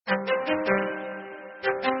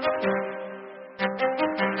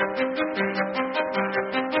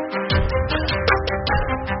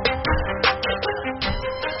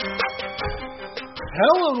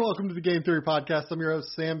Welcome to the Game Theory Podcast. I'm your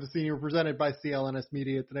host, Sam Vecini, presented by CLNS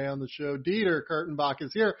Media. Today on the show, Dieter Kurtenbach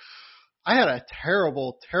is here. I had a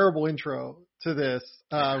terrible intro to this,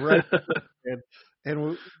 right? and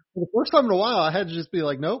for the first time in a while, I had to just be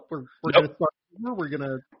like, nope, we're going to start over. We're going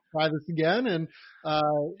to try this again. And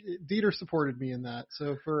Dieter supported me in that.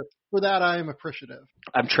 So for that, I am appreciative.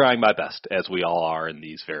 I'm trying my best, as we all are in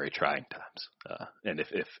these very trying times. And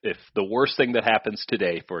if the worst thing that happens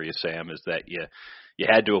today for you, Sam, is that you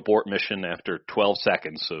had to abort mission after 12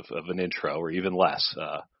 seconds of an intro or even less,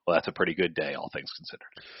 well, that's a pretty good day, all things considered.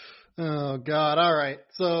 Oh, God. All right.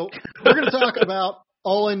 So we're going to talk about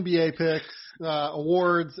all NBA picks,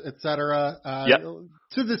 awards, etc.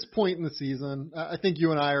 To this point in the season. I think you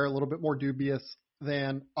and I are a little bit more dubious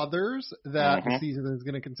than others that the season is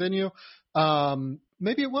going to continue.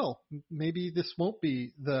 Maybe it will. Maybe this won't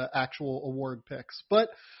be the actual award picks. But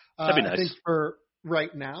that'd be nice. I think for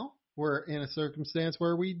right now, we're in a circumstance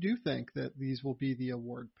where we do think that these will be the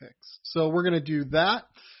award picks. So we're going to do that.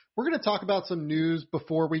 We're going to talk about some news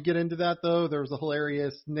before we get into that, though. There was a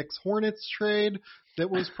hilarious Knicks-Hornets trade that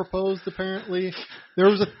was proposed, apparently. There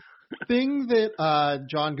was a thing that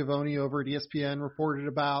John Gavoni over at ESPN reported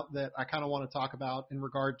about that I kind of want to talk about in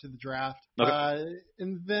regard to the draft. Okay.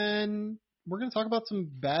 And then we're going to talk about some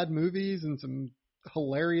bad movies and some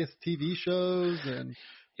hilarious TV shows and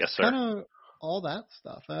kind of all that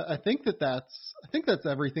stuff. I think that's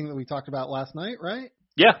everything that we talked about last night, right?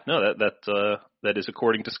 Yeah, no, that is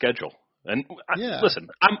according to schedule. And listen,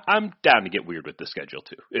 I'm down to get weird with the schedule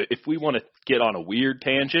too. If we want to get on a weird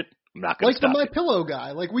tangent, I'm not going to stop. Like the My Pillow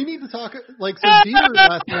guy. Like we need to talk. Like so, Dieter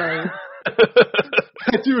last night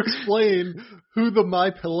had to explain who the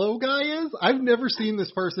My Pillow guy is. I've never seen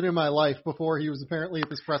this person in my life before. He was apparently at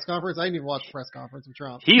this press conference. I didn't even watch the press conference with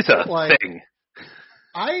Trump. He's a thing.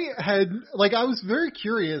 I was very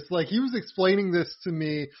curious. Like he was explaining this to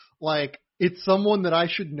me like it's someone that I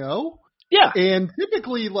should know. Yeah. And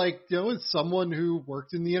typically, it's someone who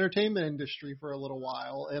worked in the entertainment industry for a little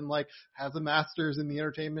while and, has a master's in the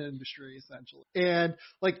entertainment industry, essentially. And,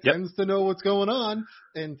 tends to know what's going on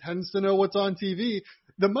and tends to know what's on TV.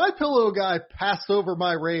 The My Pillow guy passed over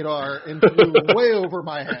my radar and flew way over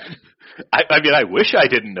my head. I wish I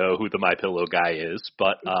didn't know who the My Pillow guy is,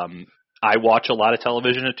 but I watch a lot of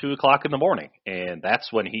television at 2 o'clock in the morning, and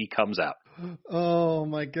that's when he comes out. Oh,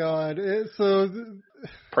 my God. So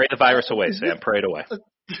pray the virus away, Sam. Pray it away. I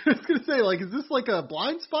was going to say, is this a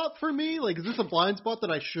blind spot for me? Is this a blind spot that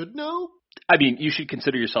I should know? I mean, you should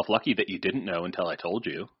consider yourself lucky that you didn't know until I told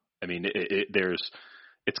you. I mean,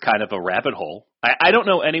 it's kind of a rabbit hole. I don't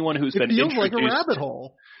know anyone who's been introduced. It feels like a rabbit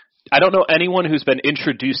hole. I don't know anyone who's been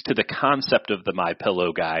introduced to the concept of the My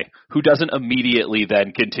Pillow guy who doesn't immediately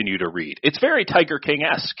then continue to read. It's very Tiger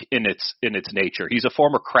King-esque in its nature. He's a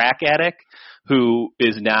former crack addict who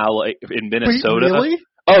is now in Minnesota. Wait, really?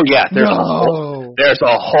 Oh yeah, there's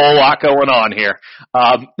a whole lot going on here.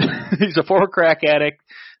 He's a former crack addict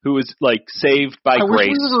who was saved by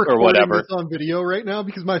grace or whatever. This on video right now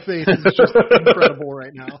because my face is just incredible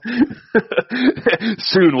right now.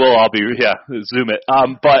 Soon we'll all be zoom it.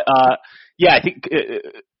 I think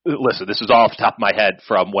listen, this is all off the top of my head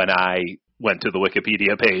from when I went to the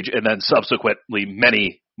Wikipedia page and then subsequently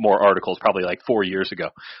many more articles, probably 4 years ago.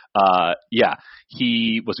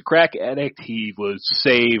 He was a crack addict. He was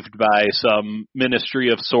saved by some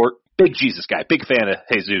ministry of sort. Big Jesus guy, big fan of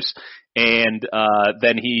Jesus. And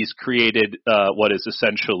then he's created what is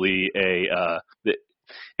essentially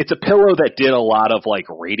it's a pillow that did a lot of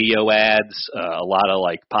radio ads, a lot of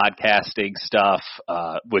podcasting stuff,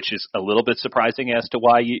 which is a little bit surprising as to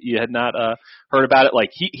why you had not heard about it.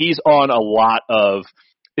 He's on a lot of,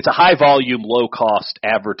 it's a high volume, low cost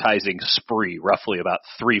advertising spree roughly about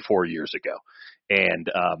 3-4 years ago. And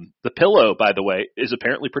the pillow, by the way, is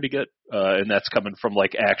apparently pretty good, and that's coming from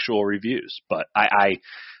actual reviews. But I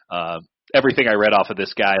everything I read off of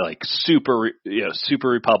this guy, super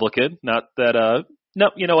Republican. Not that no,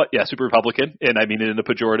 you know what? Yeah, super Republican, and I mean it in a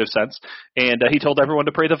pejorative sense. And he told everyone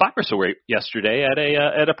to pray the virus away yesterday at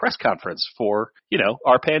a press conference for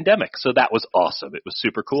our pandemic. So that was awesome. It was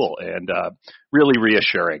super cool and really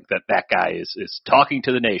reassuring that guy is talking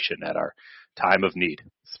to the nation at our time of need.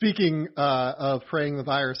 Speaking of praying the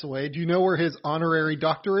virus away, do you know where his honorary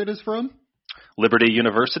doctorate is from? Liberty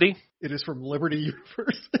University? It is from Liberty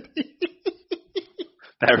University.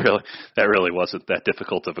 That really wasn't that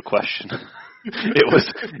difficult of a question. It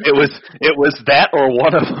was that or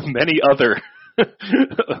one of many other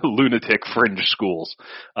lunatic fringe schools.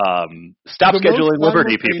 Stop scheduling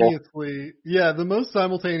Liberty, people. Yeah, the most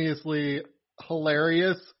simultaneously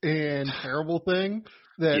hilarious and terrible thing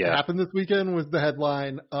that happened this weekend was the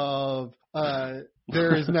headline of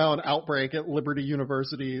there is now an outbreak at Liberty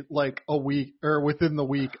University, like a week or within the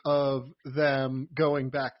week of them going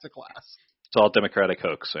back to class. It's all Democratic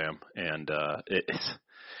hoax, Sam, and it's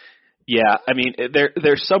yeah. I mean,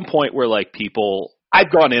 there's some point where like people. I've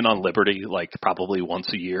gone in on Liberty like probably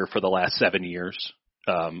once a year for the last 7 years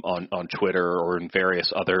on Twitter or in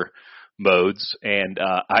various other modes, and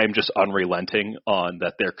I'm just unrelenting on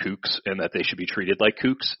that they're kooks and that they should be treated like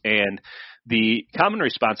kooks. And the common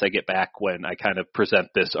response I get back when I kind of present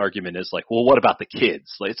this argument is like, well, what about the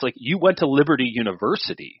kids? Like, it's like, you went to Liberty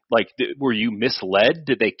University. Like, were you misled?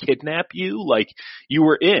 Did they kidnap you? Like, you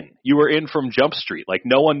were in from Jump Street. Like,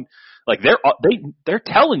 no one, like, they're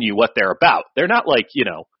telling you what they're about. They're not like,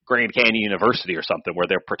 Grand Canyon University or something where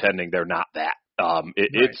they're pretending they're not that. Right.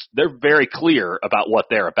 They're very clear about what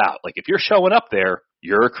they're about. Like, if you're showing up there,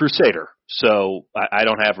 you're a crusader. So I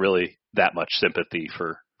don't have really that much sympathy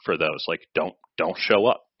for those. Like, don't show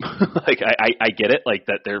up. Like, I get it. Like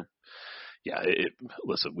that they're, yeah,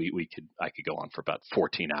 listen, I could go on for about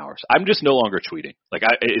 14 hours. I'm just no longer tweeting. Like,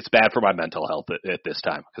 it's bad for my mental health at this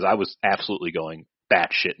time because I was absolutely going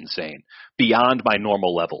batshit insane beyond my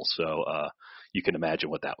normal level. So, you can imagine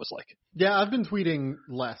what that was like. Yeah, I've been tweeting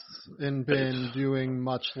less and been doing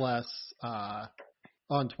much less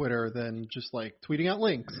on Twitter than just like tweeting out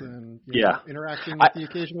links and interacting with the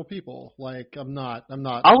occasional people. Like I'm not.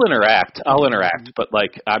 I'll interact, but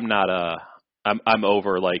like I'm not I'm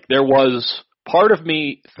over. Like, there was part of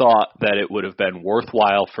me thought that it would have been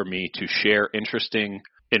worthwhile for me to share interesting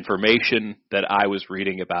information that I was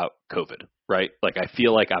reading about COVID. Right? Like, I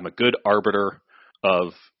feel like I'm a good arbiter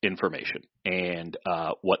of information. And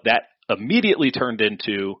what that immediately turned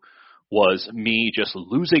into was me just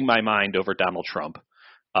losing my mind over Donald Trump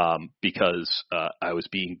because I was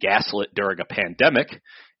being gaslit during a pandemic,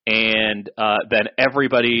 and then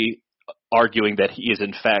everybody arguing that he is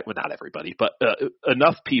in fact, well, not everybody, but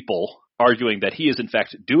enough people arguing that he is in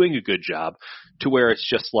fact doing a good job to where it's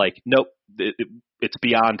just like, nope, it's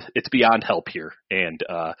beyond help here, and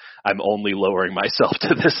I'm only lowering myself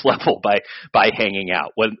to this level by hanging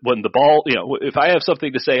out. When the ball, if I have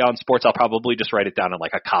something to say on sports, I'll probably just write it down in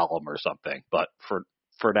like a column or something. But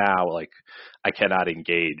for now, like, I cannot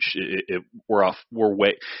engage. We're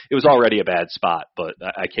way. It was already a bad spot, but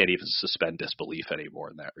I can't even suspend disbelief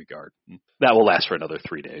anymore in that regard. That will last for another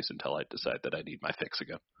 3 days until I decide that I need my fix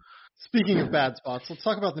again. Speaking of bad spots, let's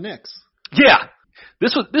talk about the Knicks. Yeah,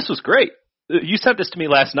 this was great. You sent this to me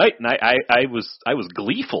last night, and I was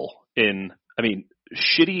gleeful in. I mean,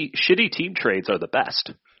 shitty team trades are the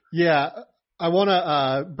best. Yeah, I want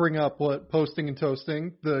to bring up what Posting and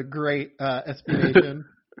Toasting, the great SB Nation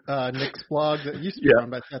Knicks blog that used to be run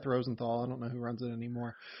by Seth Rosenthal. I don't know who runs it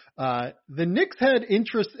anymore. The Knicks had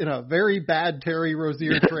interest in a very bad Terry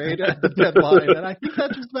Rozier trade at the deadline, and I think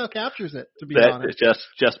that just about captures it, to be honest.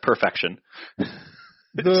 Just perfection.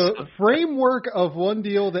 The framework of one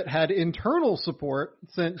deal that had internal support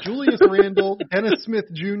sent Julius Randle, Dennis Smith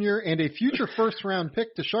Jr., and a future first-round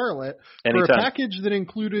pick to Charlotte for a package that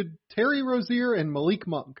included Terry Rozier and Malik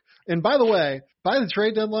Monk. And by the way, by the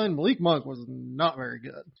trade deadline, Malik Monk was not very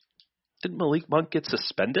good. Didn't Malik Monk get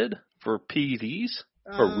suspended for PEDs?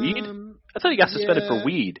 For weed? I thought he got suspended for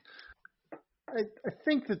weed. I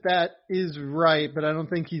think that is right, but I don't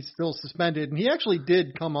think he's still suspended. And he actually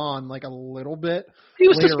did come on like a little bit. He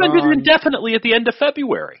was suspended indefinitely at the end of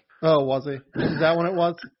February. Oh, was he? Is that when it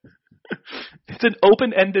was? It's an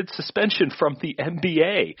open-ended suspension from the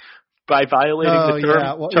NBA by violating the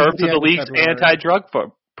terms of the league's anti-drug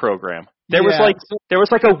program. There was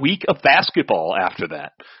like a week of basketball after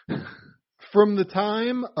that. From the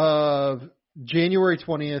time of January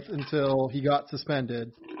 20th until he got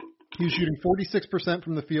suspended, he was shooting 46%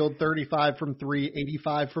 from the field, 35 from three,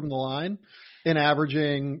 85 from the line, and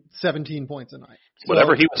averaging 17 points a night. So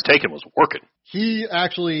whatever he was taking was working. He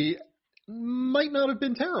actually might not have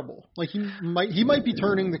been terrible. Like he might be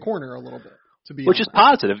turning the corner a little bit, to be honest. Which is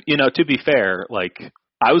positive. To be fair, like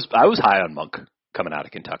I was high on Monk coming out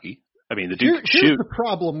of Kentucky. I mean, the dude could shoot. Here's the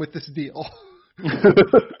problem with this deal.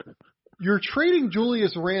 You're trading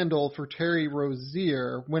Julius Randle for Terry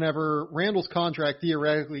Rozier whenever Randle's contract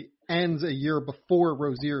theoretically ends a year before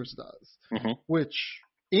Rozier's does,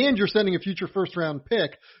 and you're sending a future first-round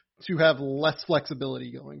pick to have less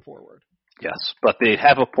flexibility going forward. Yes, but they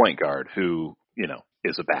have a point guard who,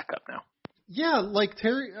 is a backup now. Yeah, like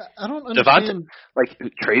Terry, I don't understand.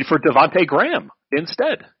 Trade for Devontae Graham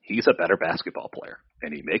instead. He's a better basketball player,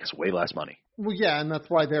 and he makes way less money. Well, yeah, and that's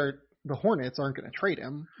why the Hornets aren't going to trade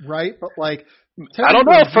him, right? But I don't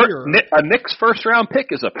know. A Knicks first-round pick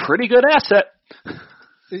is a pretty good asset.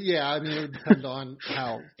 Yeah, I mean, it would depend on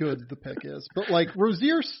how good the pick is. But, like,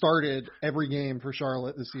 Rozier started every game for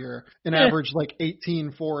Charlotte this year and averaged, like,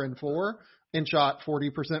 18, 4, and 4 and shot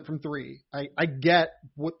 40% from three. I get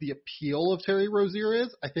what the appeal of Terry Rozier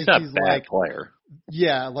is. I think he's not a bad player.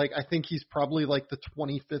 Yeah, like, I think he's probably, like, the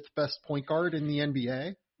 25th best point guard in the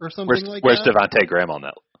NBA or something like where's that. Where's Devontae Graham on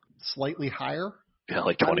that? Slightly higher. Yeah,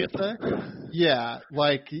 like 20th. Yeah,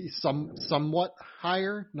 like somewhat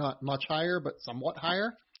higher, not much higher, but somewhat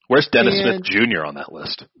higher. Where's Dennis Smith Jr. on that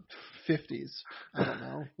list? 50s. I don't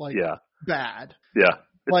know. Like, bad. Yeah.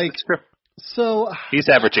 Like, so he's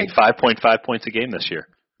averaging 5.5 points a game this year.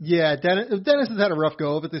 Yeah, Dennis has had a rough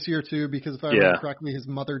go of it this year too, because if I remember correctly, his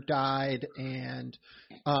mother died, and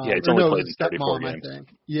he's only played his 34 stepmom, games. I think.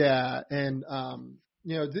 Yeah, and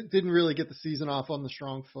didn't really get the season off on the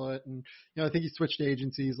strong foot, and I think he switched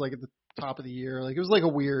agencies like at the top of the year. Like, it was like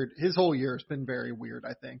his whole year has been very weird,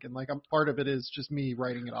 I think, and like part of it is just me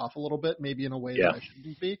writing it off a little bit, maybe in a way that I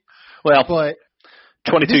shouldn't be. Well, but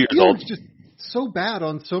 22 years old, just so bad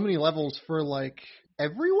on so many levels for like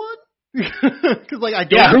everyone. Because like I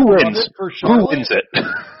don't who wins it for Charlotte. Who wins it?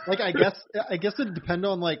 Like I guess it depends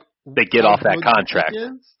on like they get off that contract.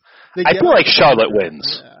 I feel like Charlotte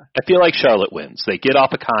wins. Yeah. I feel like Charlotte wins. They get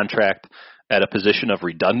off a contract at a position of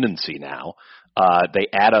redundancy now. They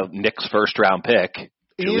add a Knicks first round pick.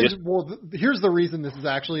 And, here's the reason this is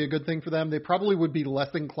actually a good thing for them. They probably would be less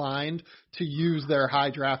inclined to use their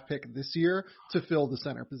high draft pick this year to fill the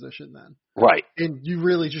center position then. Right. And you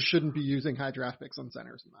really just shouldn't be using high draft picks on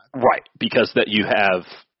centers in that. Right. Because that you have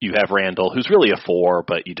Randall, who's really a 4,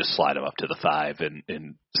 but you just slide him up to the 5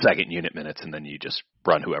 in second unit minutes, and then you just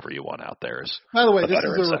run whoever you want out there. By the way, this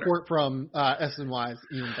is a report from SNY's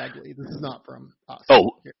Ian Begley. This is not from us.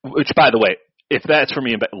 Oh, which, by the way, if that's from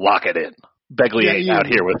Ian Begley, lock it in. Begley ain't out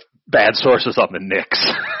here with bad sources on the Knicks.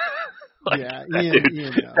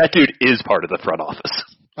 That dude is part of the front office.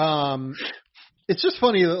 It's just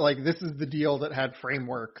funny that like this is the deal that had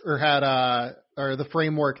framework or the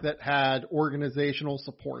framework that had organizational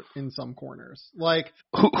support in some corners. Like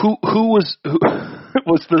who was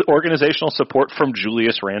the organizational support from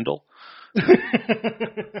Julius Randle?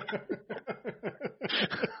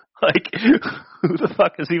 Like who the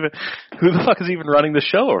fuck is even running the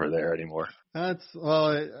show over there anymore? That's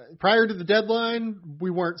prior to the deadline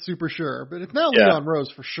we weren't super sure, but it's now Leon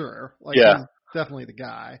Rose for sure. Like he's definitely the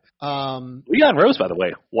guy. Leon Rose, by the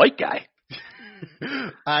way, white guy.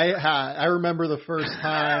 I remember the first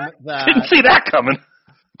time that didn't see that coming.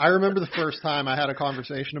 I remember the first time I had a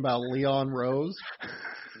conversation about Leon Rose.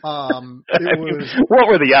 What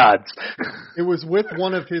were the odds? It was with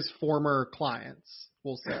one of his former clients,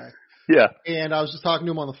 we'll say. Yeah. And I was just talking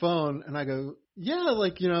to him on the phone, and I go,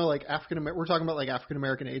 like we're talking about like African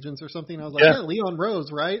American agents or something. And I was like, Leon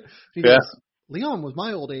Rose, right? And he goes, Leon was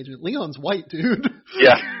my old agent. Leon's white, dude.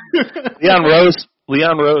 Yeah.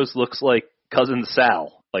 Leon Rose looks like cousin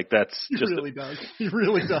Sal. Like that's he just really does. He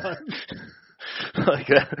really does. Like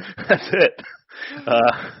that's it.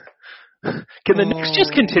 Can the Knicks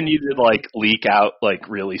just continue to like leak out like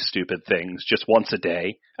really stupid things just once a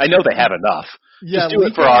day? I know they have enough. Yeah, just do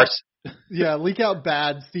it for ours. Yeah, leak out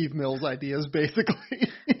bad Steve Mills ideas, basically.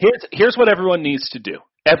 Here's what everyone needs to do.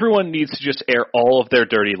 Everyone needs to just air all of their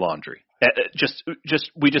dirty laundry.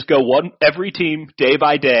 We just go every team day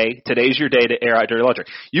by day. Today's your day to air out dirty laundry.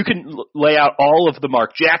 You can lay out all of the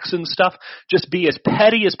Mark Jackson stuff. Just be as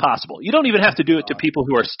petty as possible. You don't even have to do it to people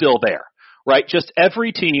who are still there, right? Just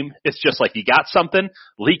every team. It's just like you got something,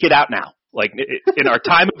 leak it out now. Like in our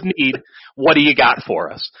time of need, what do you got for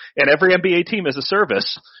us? And every NBA team as a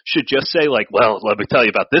service should just say like, well, let me tell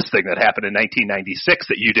you about this thing that happened in 1996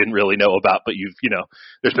 that you didn't really know about, but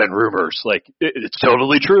there's been rumors. Like it's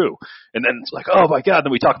totally true. And then it's like, oh my God.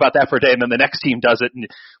 Then we talk about that for a day and then the next team does it and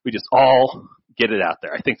we just all get it out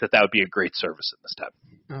there. I think that would be a great service in this time.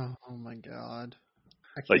 Oh my God.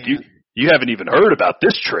 Like you haven't even heard about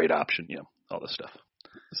this trade option, all this stuff.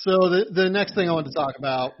 So the next thing I wanted to talk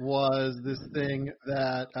about was this thing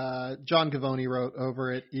that John Gavoni wrote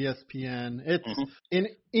over at ESPN. It's an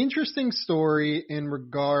interesting story in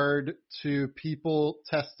regard to people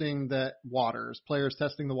testing players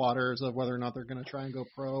testing the waters of whether or not they're going to try and go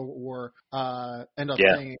pro or end up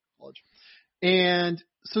staying in college. And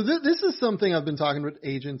so this is something I've been talking with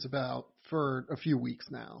agents about for a few weeks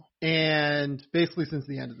now, and basically since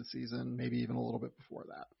the end of the season, maybe even a little bit before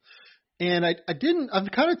that. And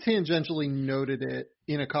I've kind of tangentially noted it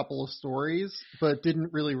in a couple of stories, but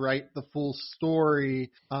didn't really write the full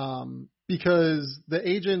story because the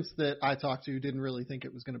agents that I talked to didn't really think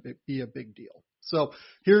it was going to be a big deal. So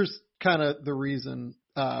here's kind of the reason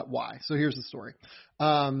why. So here's the story.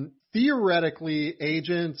 theoretically,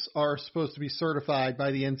 agents are supposed to be certified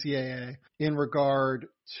by the NCAA in regard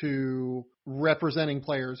to representing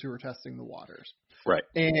players who are testing the waters. Right.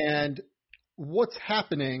 And what's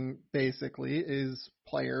happening basically is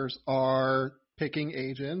players are picking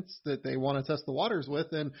agents that they want to test the waters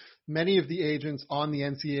with, and many of the agents on the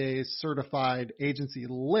NCAA's certified agency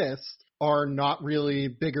list are not really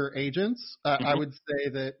bigger agents. I would say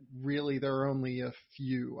that really there are only a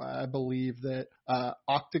few. I believe that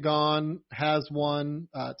Octagon has one.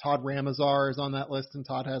 Todd Ramazar is on that list, and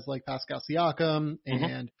Todd has like Pascal Siakam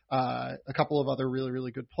and a couple of other really,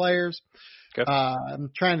 really good players. Okay.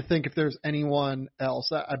 I'm trying to think if there's anyone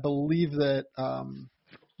else. I believe that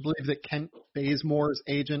Kent Bazemore's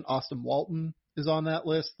agent, Austin Walton, is on that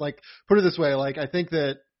list. Like, put it this way, like I think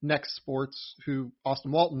that Next Sports, who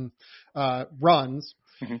Austin Walton runs,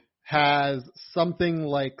 has something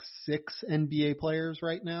like 6 NBA players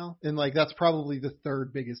right now. And like that's probably the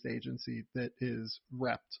third biggest agency that is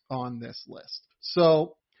repped on this list.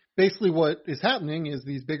 So basically what is happening is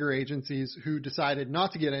these bigger agencies who decided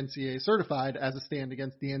not to get NCAA certified as a stand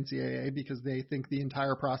against the NCAA because they think the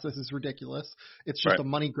entire process is ridiculous. It's just a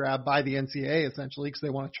money grab by the NCAA essentially because they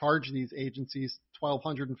want to charge these agencies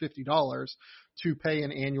 $1,250 to pay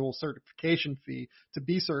an annual certification fee to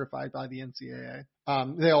be certified by the NCAA.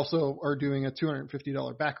 They also are doing a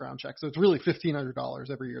 $250 background check. So it's really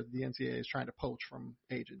 $1,500 every year that the NCAA is trying to poach from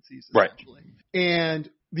agencies essentially. Right. And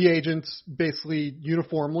the agents basically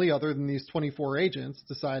uniformly, other than these 24 agents,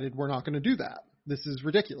 decided we're not going to do that. This is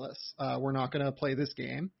ridiculous. We're not going to play this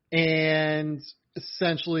game. And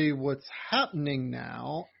essentially what's happening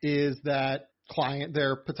now is that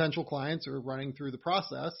their potential clients are running through the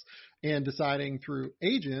process and deciding through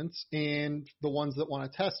agents, and the ones that want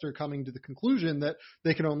to test are coming to the conclusion that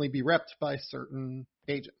they can only be repped by certain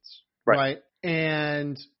agents. Right?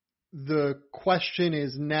 And the question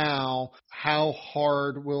is now, how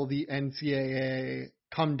hard will the NCAA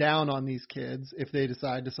come down on these kids if they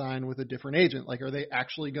decide to sign with a different agent? Like, are they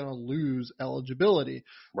actually going to lose eligibility?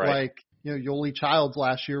 Like, Yoli Childs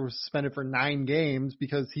last year was suspended for 9 games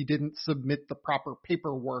because he didn't submit the proper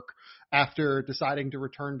paperwork after deciding to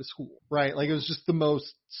return to school, right? Like, it was just the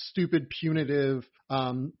most stupid, punitive,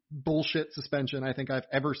 bullshit suspension I think I've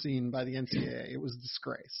ever seen by the NCAA. It was a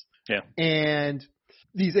disgrace. Yeah. And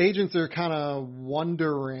these agents are kind of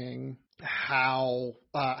wondering how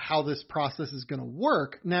this process is going to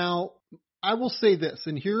work. Now, I will say this,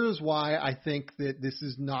 and here is why I think that this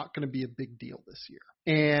is not going to be a big deal this year.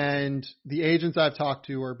 And the agents I've talked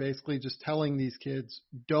to are basically just telling these kids,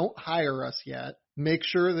 don't hire us yet. Make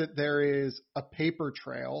sure that there is a paper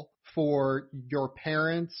trail for your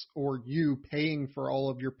parents or you paying for all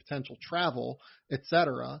of your potential travel,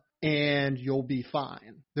 etc., and you'll be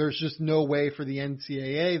fine. There's just no way for the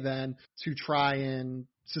NCAA then to try and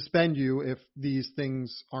suspend you if these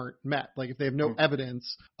things aren't met. Like if they have no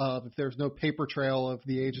evidence of, if there's no paper trail of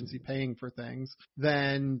the agency paying for things,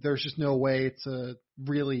 then there's just no way to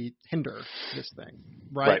really hinder this thing.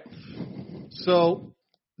 Right? So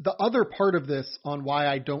the other part of this on why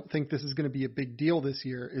I don't think this is going to be a big deal this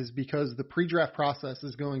year is because the pre-draft process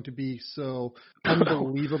is going to be so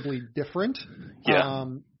unbelievably different.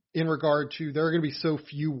 In regard to, there are going to be so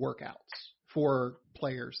few workouts for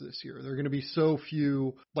players this year. There are going to be so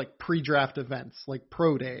few like pre-draft events, like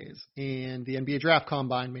pro days, and the NBA draft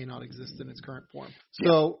combine may not exist in its current form.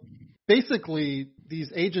 So basically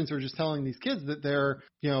these agents are just telling these kids that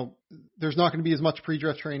there's not going to be as much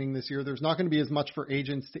pre-draft training this year. There's not going to be as much for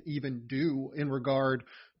agents to even do in regard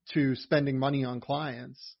to spending money on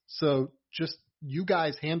clients. So just you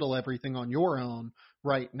guys handle everything on your own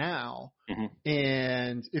right now.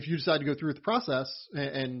 And if you decide to go through with the process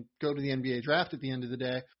and go to the NBA draft at the end of the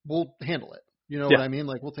day, we'll handle it. You know what I mean?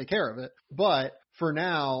 Like, we'll take care of it. But for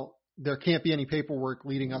now, there can't be any paperwork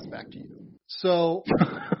leading us back to you. So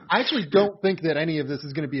I actually don't think that any of this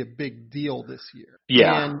is going to be a big deal this year.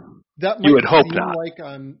 Yeah. And that might you would hope not.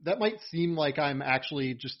 That might seem like I'm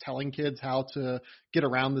actually just telling kids how to get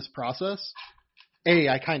around this process.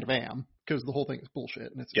 I kind of am, because the whole thing is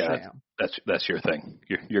bullshit and it's a sham. That's your thing.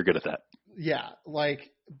 You're good at that. Yeah,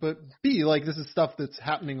 but B, this is stuff that's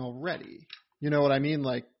happening already. You know what I mean?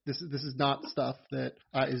 Like this is not stuff that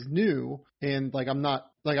is new, and I'm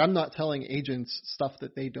not telling agents stuff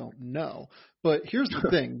that they don't know. But here's the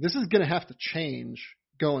thing: this is going to have to change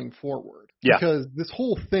going forward, because this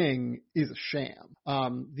whole thing is a sham.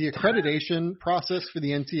 The accreditation process for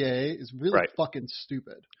the NCAA is really fucking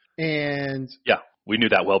stupid, and we knew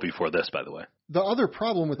that well before this, by the way. The other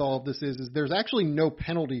problem with all of this is there's actually no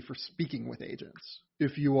penalty for speaking with agents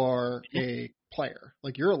if you are a player.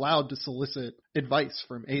 Like you're allowed to solicit advice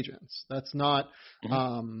from agents. That's not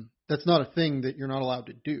a thing that you're not allowed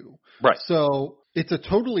to do. Right. So it's a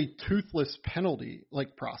totally toothless penalty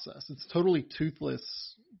like process. It's a totally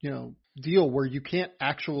toothless, deal where you can't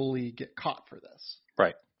actually get caught for this.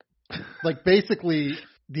 Right. Like basically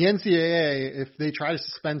the NCAA, if they try to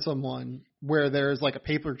suspend someone where there's like a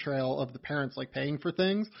paper trail of the parents like paying for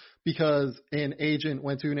things because an agent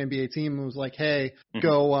went to an NBA team and was like, hey,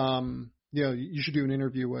 go, you should do an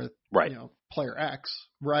interview with, player X,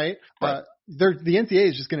 right? Right. The NCAA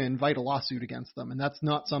is just going to invite a lawsuit against them, and that's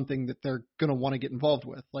not something that they're going to want to get involved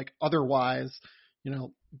with. Like otherwise,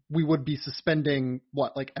 we would be suspending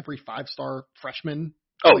every 5-star freshman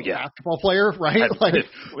basketball player, right? And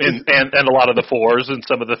a lot of the 4s and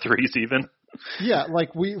some of the 3s even. Yeah,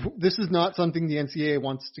 this is not something the NCAA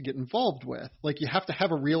wants to get involved with. Like you have to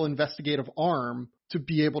have a real investigative arm to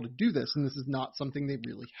be able to do this, and this is not something they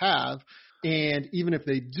really have. And even if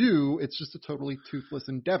they do, it's just a totally toothless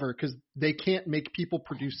endeavor because they can't make people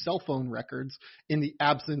produce cell phone records in the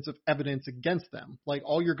absence of evidence against them. Like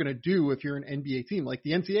all you're going to do if you're an NBA team, like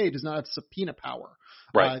the NCAA does not have subpoena power.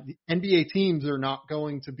 Right. The NBA teams are not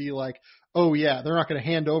going to be like, oh yeah, they're not going to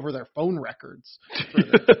hand over their phone records.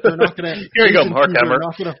 They're not going to. Here you go, Mark Emmert.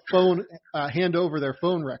 They're not going to hand over their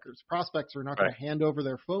phone records. Prospects are not going to hand over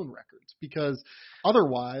their phone records because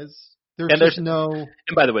otherwise there's no.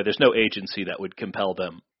 And by the way, there's no agency that would compel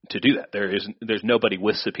them to do that. There's nobody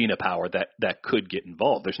with subpoena power that could get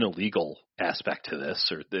involved. There's no legal aspect to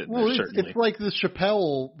this, it's like the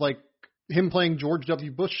Chappelle, like him playing George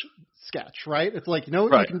W. Bush sketch, right? It's like,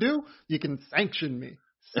 what you can do? You can sanction me.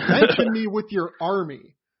 Sanction me with your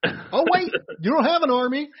army. Oh, wait, you don't have an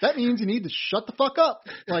army. That means you need to shut the fuck up.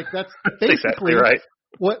 Like, that's basically exactly right.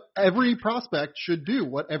 What every prospect should do,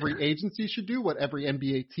 what every agency should do, what every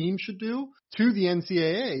NBA team should do to the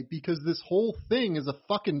NCAA, because this whole thing is a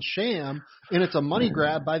fucking sham and it's a money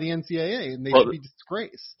grab by the NCAA, and they should be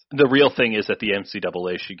disgraced. The real thing is that the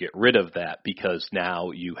NCAA should get rid of that because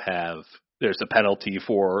now there's a penalty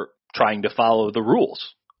for trying to follow the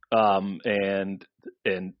rules. And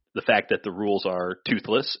the fact that the rules are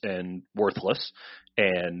toothless and worthless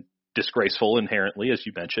and disgraceful inherently, as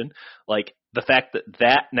you mentioned, like the fact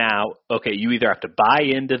that now, okay, you either have to buy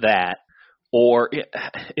into that or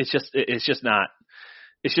it's just not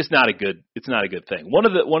a good thing. One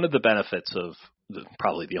of the benefits of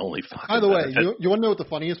probably the only fucking By the way, benefit, you want to know what the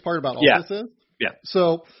funniest part about all this is? Yeah.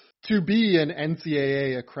 So to be an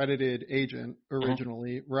NCAA accredited agent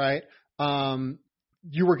originally, right?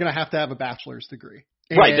 You were going to have a bachelor's degree.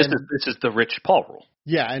 Right. This is the Rich Paul rule.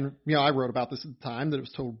 Yeah. And, I wrote about this at the time that it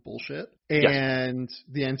was total bullshit. And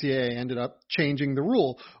the NCAA ended up changing the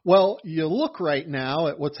rule. Well, you look right now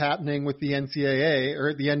at what's happening with the NCAA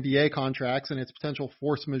or the NBA contracts and its potential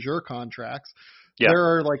force majeure contracts. Yeah.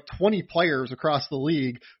 There are like 20 players across the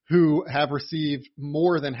league who have received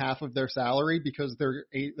more than half of their salary because their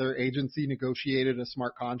agency negotiated a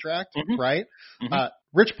smart contract, right? Mm-hmm.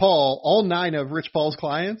 Rich Paul, all 9 of Rich Paul's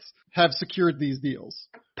clients have secured these deals.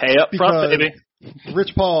 Pay up front, baby.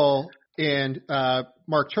 Rich Paul and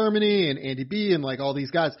Mark Termini and Andy B and like all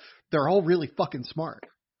these guys, they're all really fucking smart.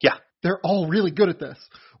 Yeah. They're all really good at this.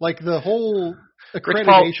 Like the whole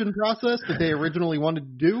accreditation process that they originally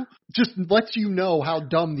wanted to do just lets you know how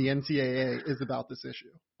dumb the NCAA is about this issue.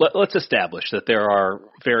 Let's establish that there are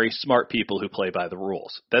very smart people who play by the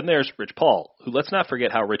rules. Then there's Rich Paul, who let's not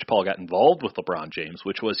forget how Rich Paul got involved with LeBron James,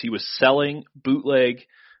 which was he was selling bootleg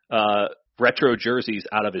retro jerseys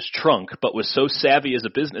out of his trunk, but was so savvy as a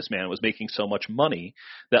businessman, was making so much money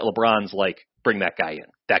that LeBron's like, bring that guy in.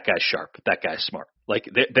 That guy's sharp. That guy's smart. Like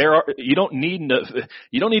you don't need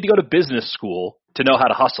to go to business school to know how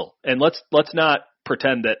to hustle. And let's not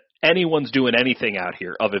pretend that anyone's doing anything out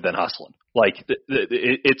here other than hustling. Like I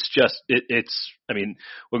mean,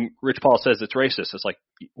 when Rich Paul says it's racist, it's like,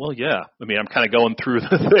 well, yeah. I mean, I'm kind of going through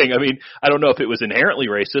the thing. I mean, I don't know if it was inherently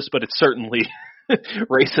racist, but it's certainly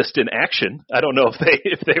racist in action. I don't know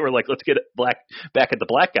if they were like, let's get back at the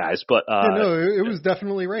black guys, but no, it was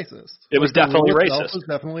definitely racist. It was definitely racist. It was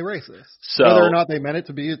definitely racist. So whether or not they meant it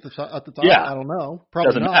to be at the top, I don't know. Probably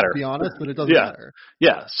doesn't not, matter. to be honest, but it doesn't matter.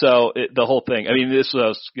 Yeah. So the whole thing. I mean, this is what I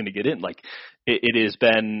was going to get in. Like, it has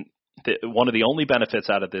been one of the only benefits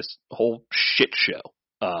out of this whole shit show.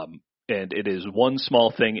 And it is one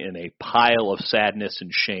small thing in a pile of sadness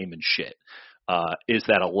and shame and shit. Is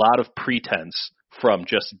that a lot of pretense from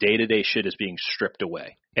just day-to-day shit is being stripped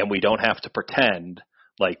away. And we don't have to pretend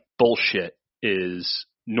like bullshit is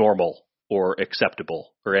normal or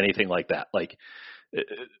acceptable or anything like that. Like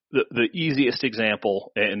the easiest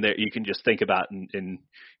example, and there, you can just think about in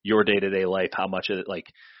your day-to-day life how much of it,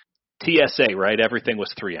 like TSA, right? Everything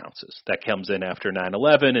was 3 ounces. That comes in after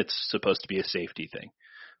 9/11. It's supposed to be a safety thing.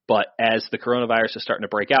 But as the coronavirus is starting to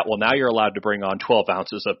break out, well, now you're allowed to bring on 12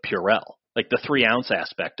 ounces of Purell. Like the 3 ounce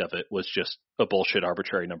aspect of it was just a bullshit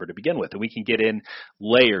arbitrary number to begin with. And we can get in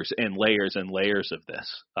layers and layers and layers of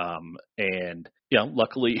this. And,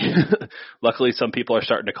 luckily, luckily some people are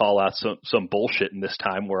starting to call out some bullshit in this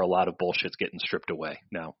time where a lot of bullshit's getting stripped away.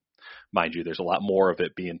 Now, mind you, there's a lot more of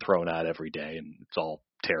it being thrown out every day, and it's all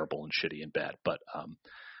terrible and shitty and bad. But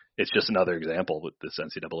it's just another example with this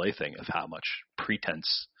NCAA thing of how much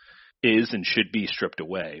pretense is and should be stripped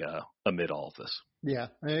away amid all of this. Yeah,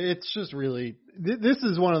 it's just really this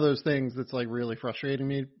is one of those things that's like really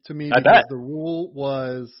frustrating to me I because bet. the rule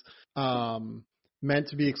was meant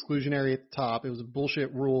to be exclusionary at the top. It was a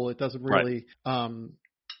bullshit rule. It doesn't really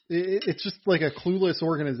it's just like a clueless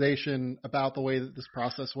organization about the way that this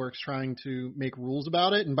process works, trying to make rules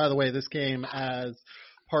about it. And by the way, this came as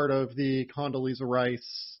part of the Condoleezza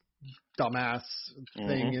Rice dumbass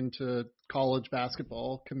thing into college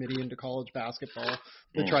basketball, committee into college basketball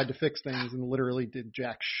that tried to fix things and literally did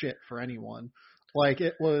jack shit for anyone. Like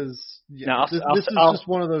it was, this is just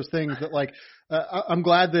one of those things that like, I'm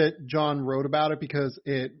glad that John wrote about it because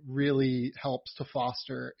it really helps to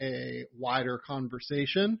foster a wider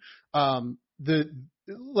conversation.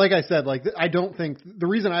 Like I said, like I don't think the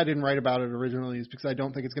reason I didn't write about it originally is because I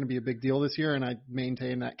don't think it's going to be a big deal this year, and I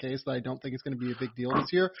maintain that case that I don't think it's going to be a big deal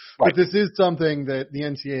this year. Right. But this is something that the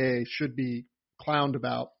NCAA should be clowned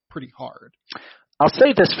about pretty hard. I'll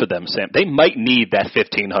say this for them, Sam. They might need that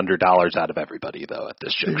 $1,500 out of everybody, though, at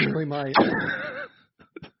this juncture. They really might.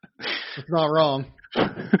 It's not wrong.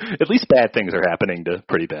 At least bad things are happening to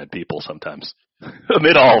pretty bad people sometimes.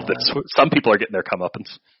 Amid all of this, some people are getting their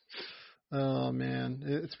comeuppance. Oh man,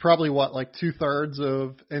 it's probably like 2/3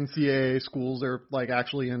 of NCAA schools are like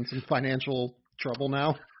actually in some financial trouble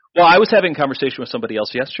now. Well, I was having a conversation with somebody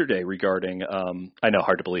else yesterday regarding, I know,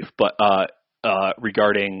 hard to believe, but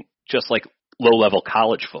regarding just like low-level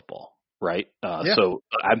college football, right? So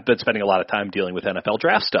I've been spending a lot of time dealing with NFL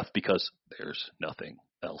draft stuff because there's nothing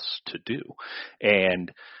else to do,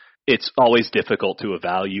 and it's always difficult to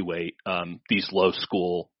evaluate these low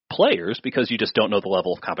school players because you just don't know the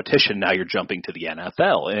level of competition. Now you're jumping to the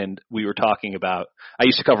NFL. And we were talking about, I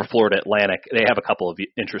used to cover Florida Atlantic. They have a couple of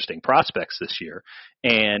interesting prospects this year.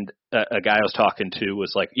 And a guy I was talking to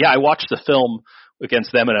was like, yeah, I watched the film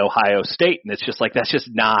against them in Ohio State. And it's just like, that's just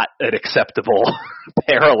not an acceptable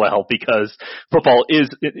parallel because football is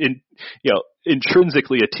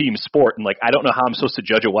intrinsically a team sport. And like, I don't know how I'm supposed to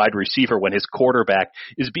judge a wide receiver when his quarterback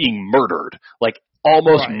is being murdered. Like,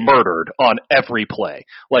 almost murdered on every play.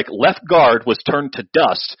 Like left guard was turned to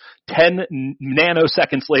dust. 10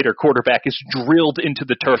 nanoseconds later, quarterback is drilled into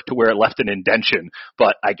the turf to where it left an indention.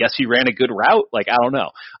 But I guess he ran a good route. Like, I don't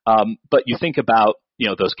know. But you think about,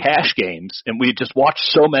 those cash games, and we just watched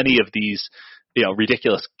so many of these,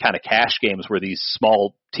 ridiculous kind of cash games where these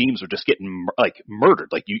small teams are just getting like murdered.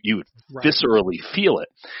 Like you would viscerally feel it.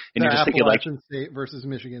 And you're just thinking like Appalachian State versus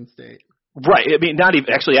Michigan State. Right. I mean, not even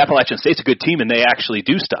actually. Appalachian State's a good team, and they actually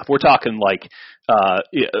do stuff. We're talking like, the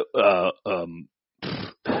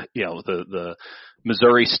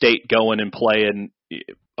Missouri State going and playing.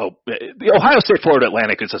 The Ohio State Florida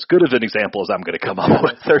Atlantic is as good of an example as I'm going to come up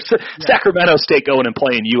with. There's Sacramento State going and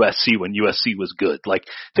playing USC when USC was good. Like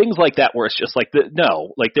things like that, where it's just like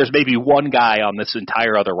there's maybe one guy on this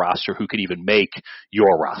entire other roster who could even make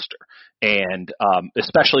your roster. And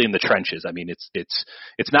especially in the trenches, I mean, it's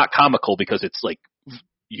not comical because it's like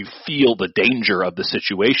you feel the danger of the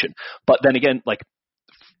situation. But then again, like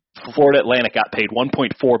Florida Atlantic got paid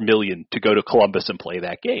 $1.4 million to go to Columbus and play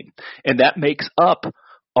that game, and that makes up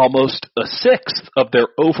almost a sixth of their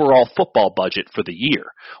overall football budget for the year.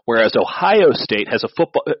 Whereas Ohio State has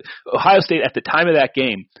Ohio State at the time of that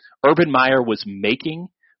game, Urban Meyer was making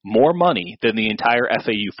more money than the entire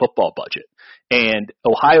FAU football budget. And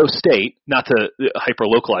Ohio State, not to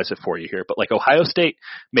hyper-localize it for you here, but like Ohio State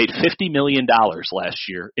made $50 million last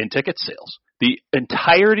year in ticket sales. The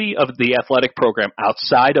entirety of the athletic program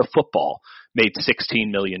outside of football made $16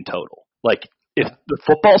 million total. Like if the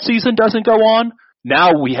football season doesn't go on,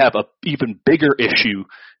 now we have an even bigger issue,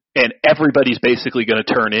 and everybody's basically going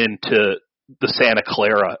to turn into the Santa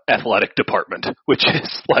Clara athletic department, which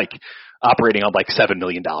is like operating on like $7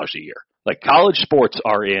 million a year. Like college sports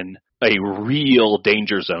are in a real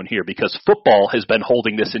danger zone here because football has been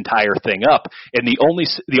holding this entire thing up, and the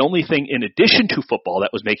only thing in addition to football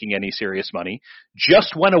that was making any serious money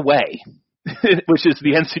just went away, which is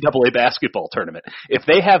the NCAA basketball tournament. If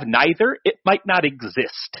they have neither, it might not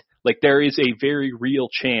exist. Like there is a very real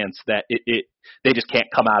chance that they just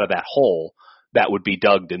can't come out of that hole that would be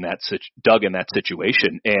dug in that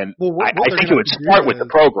situation. And Well, I think it would start with the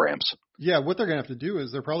programs. Yeah, what they're going to have to do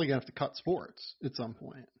is they're probably going to have to cut sports at some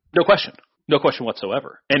point. No question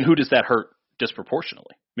whatsoever. And who does that hurt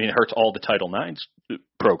disproportionately? I mean, it hurts all the Title IX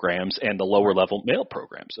programs and the lower level male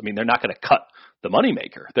programs. I mean, they're not going to cut the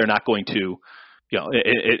moneymaker. They're not going to,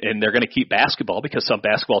 and they're going to keep basketball because some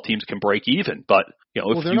basketball teams can break even. But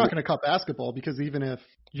well, they're not going to cut basketball because even if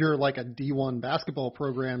you're like a D1 basketball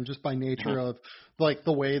program, just by nature of like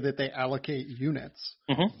the way that they allocate units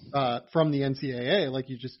from the NCAA, like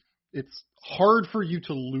it's hard for you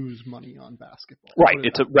to lose money on basketball. Right.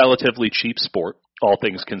 It's a relatively cheap sport, all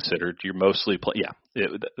things considered. You're mostly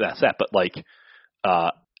that's that. But like,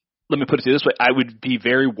 let me put it this way. I would be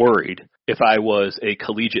very worried if I was a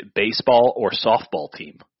collegiate baseball or softball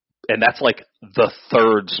team. And that's like the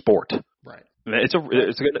third sport. Right. There's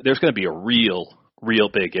going to be a real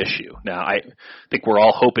big issue. Now, I think we're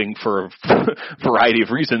all hoping for a variety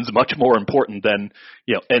of reasons, much more important than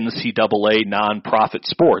NCAA nonprofit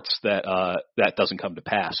sports that doesn't come to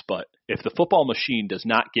pass. But if the football machine does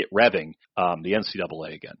not get revving, the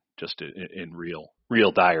NCAA again just in real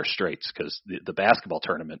dire straits because the basketball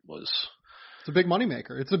tournament was. It's a big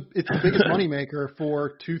moneymaker. It's the biggest moneymaker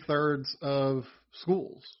for 2/3 of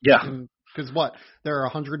schools. Yeah. Because there are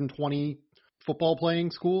 120 football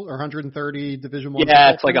playing school or 130 Division I.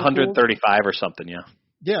 Yeah, it's like 135 or something. Yeah.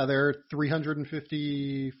 Yeah, there are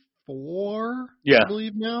 354. Yeah. I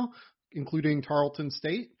believe now, including Tarleton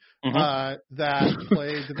State, that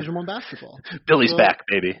play Division I basketball. Billy's back,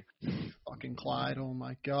 baby. Fucking Clyde! Oh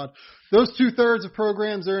my God, those 2/3 of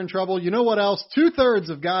programs are in trouble. You know what else?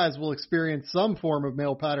 2/3 of guys will experience some form of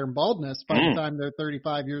male pattern baldness by the time they're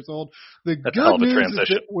 35 years old. That's good news is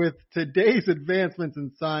that with today's advancements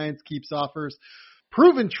in science, Keeps offers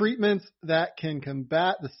proven treatments that can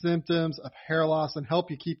combat the symptoms of hair loss and help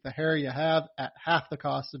you keep the hair you have at half the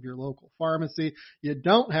cost of your local pharmacy. You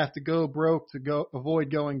don't have to go broke to avoid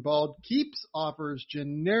going bald. Keeps offers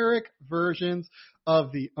generic versions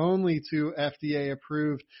of the only 2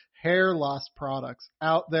 FDA-approved hair loss products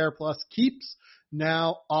out there. Plus, Keeps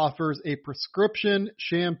now offers a prescription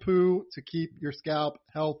shampoo to keep your scalp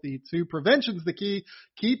healthy too. Prevention's the key.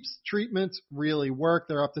 Keeps treatments really work.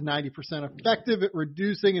 They're up to 90% effective at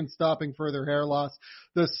reducing and stopping further hair loss.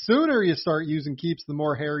 The sooner you start using Keeps, the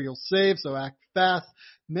more hair you'll save, so act fast.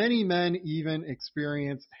 Many men even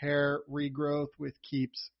experience hair regrowth with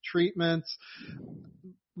Keeps treatments.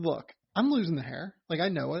 Look, I'm losing the hair. Like, I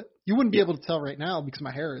know it. You wouldn't be able to tell right now because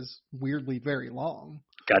my hair is weirdly very long.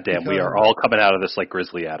 Goddamn, we are all coming out of this like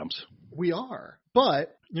Grizzly Adams. We are.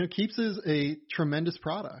 But, Keeps is a tremendous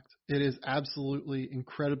product. It is absolutely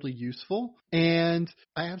incredibly useful. And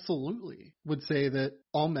I absolutely would say that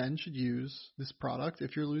all men should use this product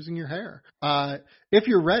if you're losing your hair. If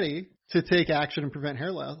you're ready to take action and prevent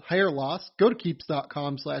hair loss, go to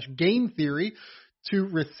keeps.com/gametheory to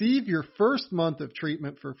receive your first month of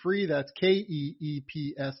treatment for free. That's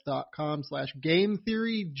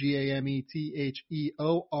KEEPS.com/gametheory,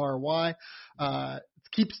 GAMETHEORY. It's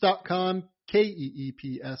keeps.com,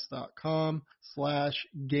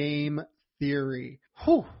 KEEPS.com/gametheory.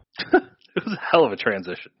 Whew. It was a hell of a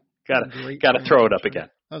transition. Got to throw it up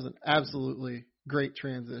again. That was an absolutely great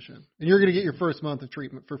transition. And you're going to get your first month of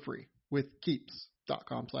treatment for free with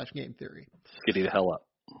keeps.com/gametheory. Giddy the hell up.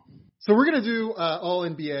 So we're going to do all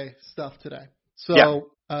NBA stuff today.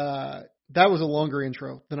 So that was a longer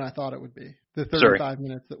intro than I thought it would be. The 35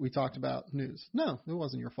 minutes that we talked about news. No, it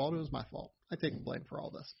wasn't your fault. It was my fault. I take the blame for all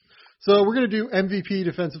this. So we're going to do MVP,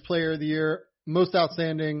 Defensive Player of the Year, Most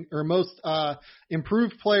Outstanding or Most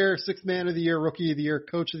Improved Player, Sixth Man of the Year, Rookie of the Year,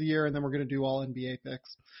 Coach of the Year, and then we're going to do all NBA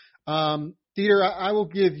picks. Dieter, I will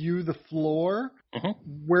give you the floor.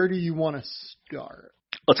 Where do you want to start?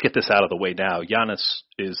 Let's get this out of the way now. Giannis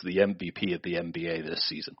is the MVP of the NBA this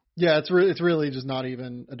season. Yeah, it's really just not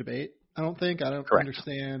even a debate. I don't think. I don't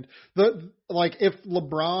understand. If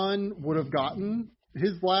LeBron would have gotten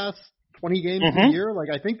his last 20 games of the year,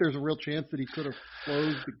 I think there's a real chance that he could have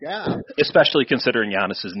closed the gap. Especially considering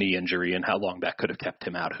Giannis's knee injury and how long that could have kept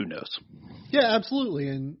him out. Who knows? Yeah, absolutely.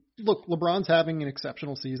 And look, LeBron's having an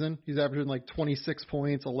exceptional season. He's averaging 26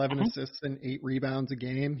 points, 11 assists, and 8 rebounds a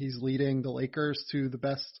game. He's leading the Lakers to the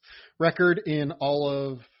best record in all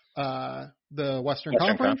of the Western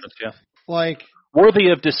Conference. Yeah. Worthy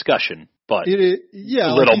of discussion, but a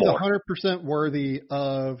little more. 100% worthy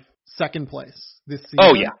of second place this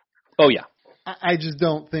season. Oh yeah. I just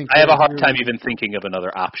don't think. I have a hard time even thinking of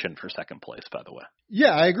another option for second place, by the way.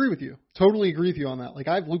 Yeah, I agree with you. Totally agree with you on that.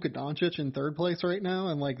 I have Luka Doncic in third place right now,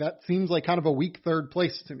 and that seems like kind of a weak third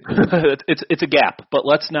place to me. It's a gap, but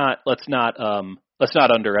let's not let's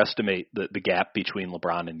not underestimate the gap between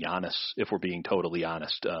LeBron and Giannis, if we're being totally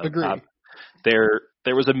honest. Agree.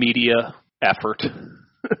 There was a media effort.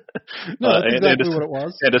 No, that's exactly what it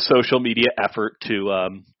was. And a social media effort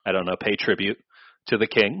to, pay tribute to the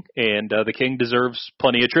King, and the King deserves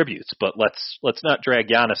plenty of tributes. But let's not drag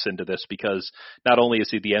Giannis into this, because not only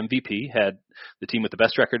is he the MVP, had the team with the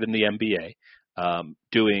best record in the NBA,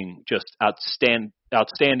 doing just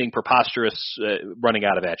outstanding, preposterous, running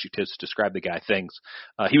out of adjectives to describe the guy things.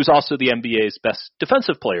 He was also the NBA's best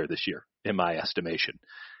defensive player this year, in my estimation.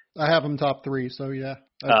 I have him top 3, so yeah,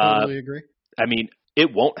 I totally agree. I mean,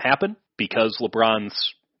 it won't happen because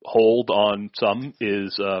LeBron's hold on some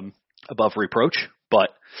is above reproach. But,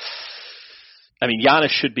 I mean, Giannis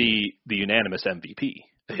should be the unanimous MVP.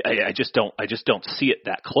 I just don't see it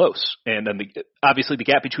that close. And then obviously the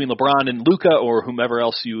gap between LeBron and Luka or whomever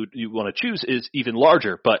else you want to choose is even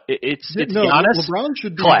larger. But it's Giannis. LeBron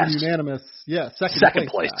should be class. Unanimous. Yeah, second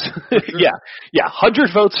place. Sure. Yeah,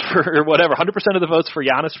 100 votes for whatever. 100% of the votes for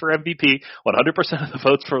Giannis for MVP. 100% of the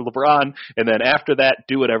votes for LeBron. And then after that,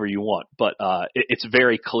 do whatever you want. But it's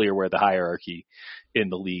very clear where the hierarchy in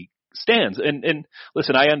the league stands. And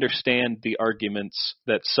listen, I understand the arguments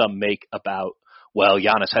that some make about, well,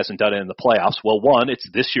 Giannis hasn't done it in the playoffs. Well, one, it's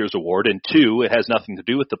this year's award, and two, it has nothing to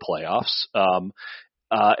do with the playoffs.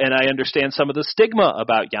 And I understand some of the stigma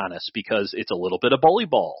about Giannis because it's a little bit of bully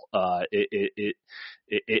ball. It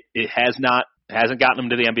hasn't gotten him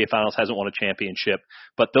to the NBA Finals, hasn't won a championship.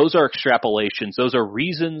 But those are extrapolations. Those are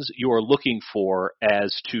reasons you are looking for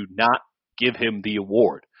as to not give him the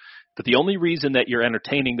award. But the only reason that you're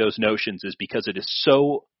entertaining those notions is because it is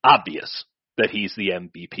so obvious that he's the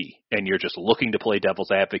MVP, and you're just looking to play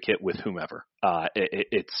devil's advocate with whomever.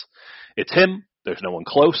 It's him. There's no one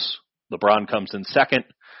close. LeBron comes in second.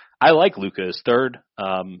 I like Luka as third.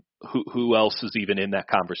 Who else is even in that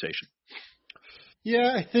conversation?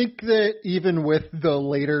 Yeah, I think that even with the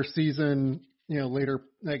later season,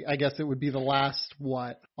 I guess it would be the last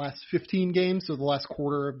 15 games, so the last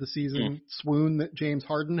quarter of the season swoon that James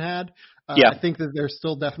Harden had. I think that there's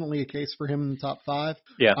still definitely a case for him in the top 5.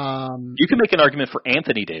 Yeah. You can make an argument for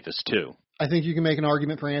Anthony Davis too. I think you can make an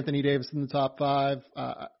argument for Anthony Davis in the top 5.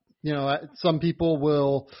 Some people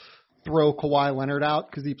will throw Kawhi Leonard out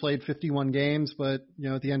because he played 51 games, but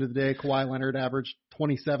at the end of the day, Kawhi Leonard averaged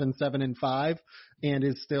 27, 7, and 5, and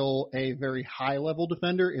is still a very high level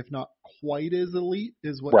defender, if not quite as elite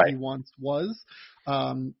as what he once was.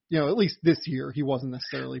 At least this year, he wasn't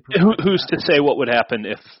necessarily. Who's to say what would happen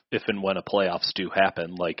if and when a playoffs do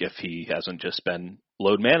happen? Like if he hasn't just been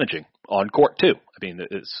load managing on court too. I mean,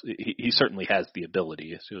 he certainly has the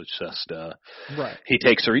ability. It's just he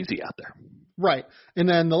takes her easy out there. Right. And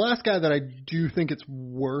then the last guy that I do think it's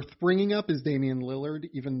worth bringing up is Damian Lillard.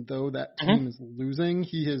 Even though that team is losing,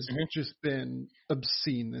 he has just been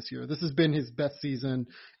obscene this year. This has been his best season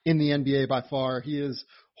in the NBA by far. He is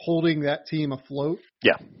holding that team afloat.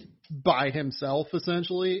 Yeah. By himself,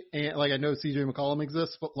 essentially. And I know CJ McCollum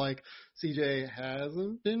exists, but CJ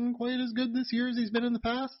hasn't been quite as good this year as he's been in the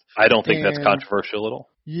past. I don't think that's controversial at all.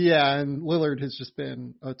 Yeah, and Lillard has just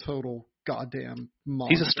been a total goddamn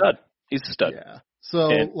monster. He's a stud. Yeah. So,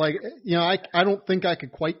 I don't think I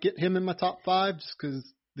could quite get him in my top 5 just because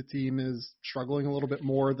the team is struggling a little bit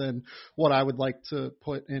more than what I would like to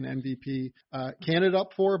put an MVP candidate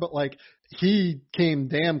up for. But, he came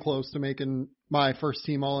damn close to making my first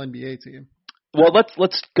team All-NBA team. Well,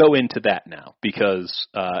 let's go into that now because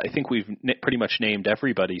I think we've pretty much named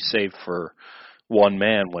everybody save for one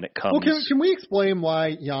man when it comes. Well, can we explain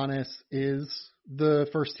why Giannis is the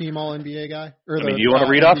first team All-NBA guy? You want to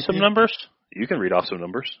read off some numbers? You can read off some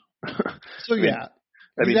numbers. So,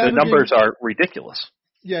 the numbers are ridiculous.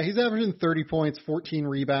 Yeah, he's averaging 30 points, 14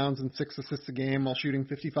 rebounds, and 6 assists a game while shooting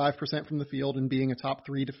 55% from the field and being a top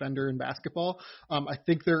 3 defender in basketball. I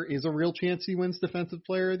think there is a real chance he wins Defensive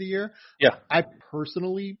Player of the Year. Yeah. I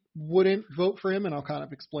personally wouldn't vote for him, and I'll kind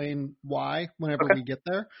of explain why whenever we get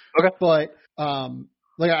there. Okay. But,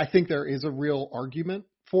 I think there is a real argument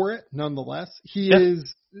for it nonetheless. He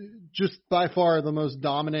is just by far the most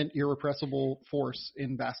dominant, irrepressible force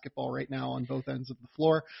in basketball right now on both ends of the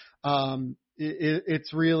floor.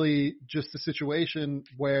 It's really just a situation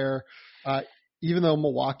where even though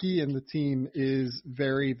Milwaukee and the team is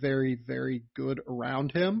very, very, very good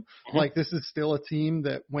around him, this is still a team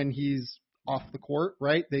that when he's off the court,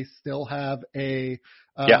 right, they still have I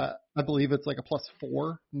believe it's a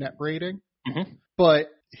 +4 net rating. But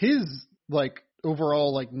his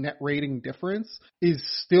overall overall net rating difference is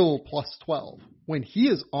still +12. When he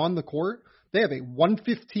is on the court, they have a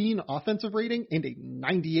 115 offensive rating and a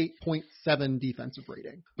 98.7 defensive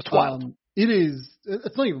rating. That's wild.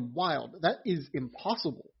 It's not even wild. That is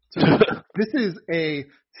impossible. This is a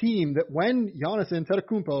team that when Giannis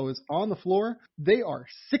Antetokounmpo is on the floor, they are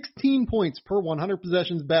 16 points per 100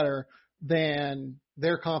 possessions better than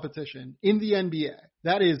their competition in the NBA.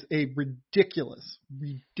 That is a ridiculous,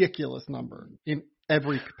 ridiculous number in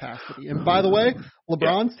every capacity. And by the way,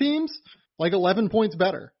 LeBron's team's like 11 points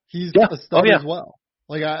better. He's a stud as well.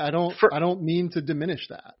 Like I don't mean to diminish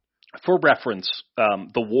that. For reference,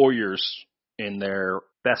 the Warriors in their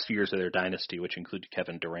best years of their dynasty, which included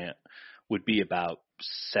Kevin Durant, would be about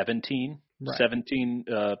 17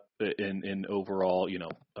 in overall,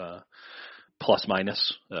 plus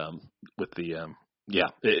minus with the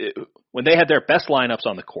when they had their best lineups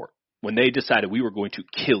on the court, when they decided we were going to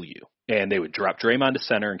kill you, and they would drop Draymond to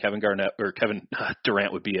center and Kevin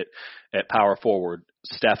Durant would be at power forward,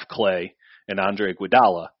 Steph, Clay, and Andre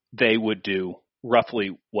Iguodala, they would do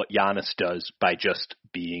roughly what Giannis does by just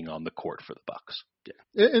being on the court for the Bucks.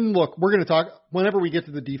 Yeah. And look, we're going to talk whenever we get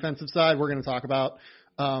to the defensive side. We're going to talk about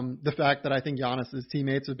the fact that I think Giannis's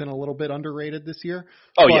teammates have been a little bit underrated this year.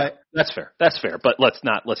 Oh, yeah, that's fair. That's fair. But let's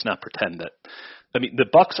not pretend that. I mean, the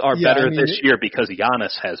Bucks are better this year because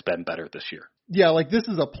Giannis has been better this year. Yeah, like this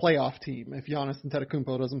is a playoff team. If Giannis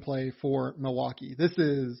Antetokounmpo doesn't play for Milwaukee, this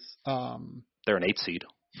is they're an 8 seed.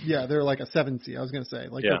 Yeah, they're like a 7 seed. I was going to say,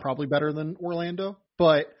 they're probably better than Orlando,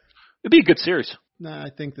 but it'd be a good series. Nah, I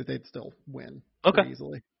think that they'd still win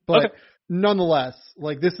easily. But nonetheless,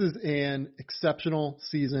 like this is an exceptional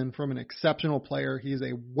season from an exceptional player. He is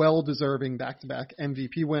a well-deserving back-to-back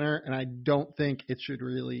MVP winner, and I don't think it should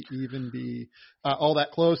really even be all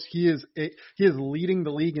that close. He is leading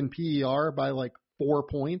the league in PER by like 4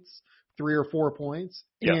 points, 3 or 4 points,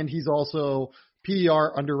 and he's also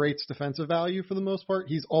PER underrates defensive value for the most part.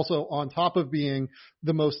 He's also on top of being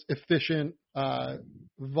the most efficient,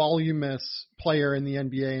 voluminous player in the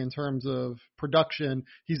NBA in terms of production.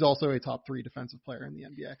 He's also a top 3 defensive player in the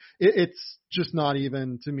NBA. It's just not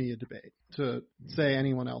even, to me, a debate to say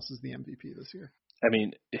anyone else is the MVP this year. I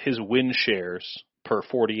mean, his win shares per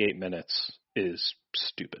 48 minutes is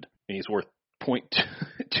stupid. I mean, he's worth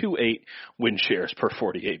 0.28 win shares per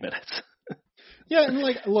 48 minutes. Yeah, and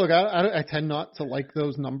look, I tend not to like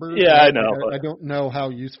those numbers. Yeah, I know. I don't know how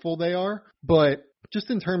useful they are, but just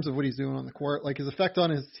in terms of what he's doing on the court, like his effect on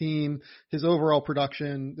his team, his overall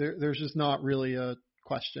production, there's just not really a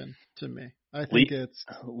question to me. I think it's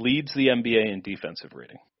leads the NBA in defensive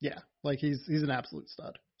rating. Yeah, like he's an absolute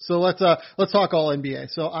stud. So let's talk all NBA.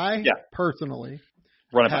 So I personally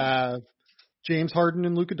have James Harden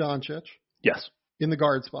and Luka Doncic. Yes. In the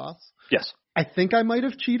guard spots. Yes. I think I might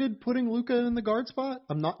have cheated putting Luka in the guard spot.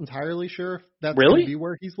 I'm not entirely sure if that's really going to be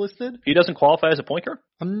where he's listed. He doesn't qualify as a point guard?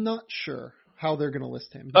 I'm not sure how they're going to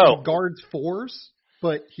list him. Oh. Guards 4s,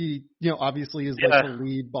 but he, obviously is like the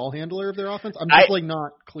lead ball handler of their offense. I'm just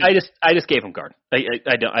not clear. I just gave him guard. I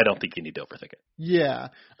don't think you need to overthink it. Yeah.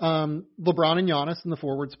 LeBron and Giannis in the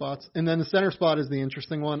forward spots. And then the center spot is the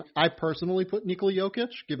interesting one. I personally put Nikola Jokic,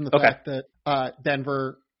 given the fact that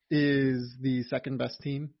Denver is the second best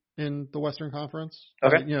team in the Western Conference.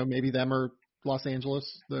 Okay. Maybe them or Los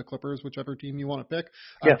Angeles, the Clippers, whichever team you want to pick.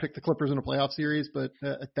 Yeah. Pick the Clippers in a playoff series, but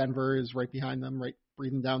Denver is right behind them, right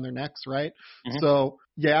breathing down their necks, right? Mm-hmm. So,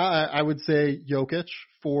 I would say Jokic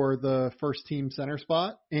for the first team center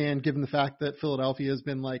spot. And given the fact that Philadelphia has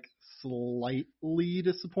been like slightly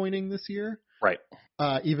disappointing this year. Right.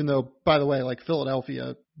 Even though, by the way, like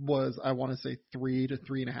Philadelphia was, I want to say 3 to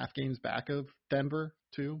 3.5 games back of Denver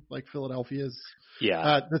too. Like Philadelphia's,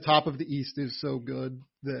 the top of the East is so good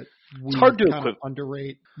that we kind of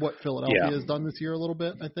underrate what Philadelphia has done this year a little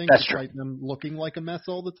bit. I think that's despite them looking like a mess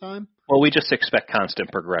all the time. Well, we just expect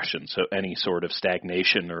constant progression, so any sort of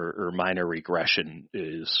stagnation or minor regression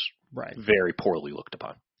is very poorly looked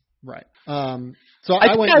upon. Right. So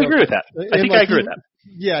I agree with that. I agree with that.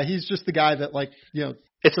 Yeah, he's just the guy that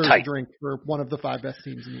it's serves tight. a drink for one of the 5 best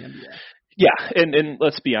teams in the NBA. Yeah, and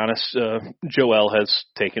let's be honest, Joel has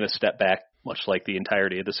taken a step back, much like the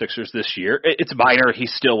entirety of the Sixers this year. It's minor.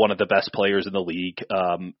 He's still one of the best players in the league.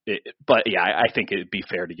 But I think it'd be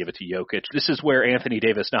fair to give it to Jokic. This is where Anthony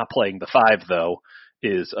Davis not playing the 5, though,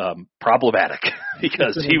 is problematic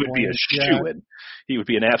because he would be a shoo-in. He would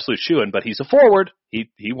be an absolute shoo-in, but he's a forward.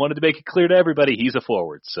 He wanted to make it clear to everybody he's a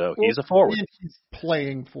forward, so he's a forward. He's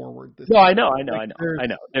playing forward. I know.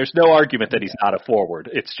 There's no argument that he's not a forward.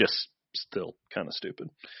 It's just still kind of stupid.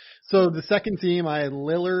 So the second team, I had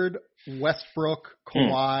Lillard, Westbrook,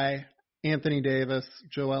 Kawhi, Anthony Davis,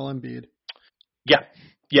 Joel Embiid. Yeah.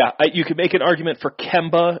 You could make an argument for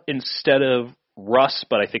Kemba instead of Russ,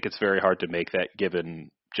 but I think it's very hard to make that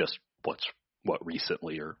given just what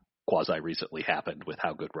recently or quasi-recently happened with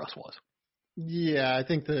how good Russ was. Yeah, I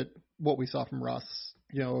think that what we saw from Russ,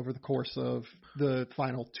 over the course of the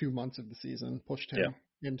final 2 months of the season pushed him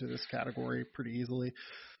into this category pretty easily.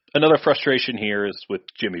 Another frustration here is with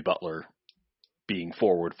Jimmy Butler being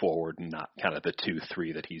forward and not kind of the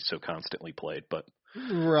 2-3 that he's so constantly played. But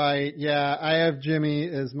right, yeah, I have Jimmy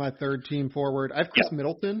as my third team forward. I have Chris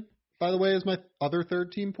Middleton, by the way, as my other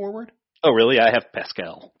third team forward. Oh, really? I have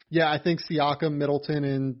Pascal. Yeah, I think Siakam, Middleton,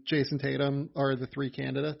 and Jason Tatum are the three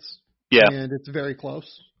candidates. Yeah. And it's very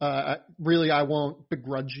close. Really, I won't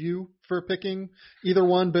begrudge you for picking either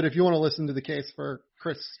one, but if you want to listen to the case for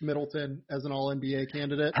Chris Middleton as an All-NBA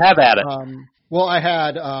candidate. Have at it. Well, I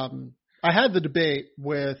had the debate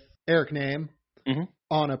with Eric Name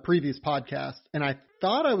on a previous podcast, and I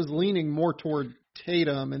thought I was leaning more toward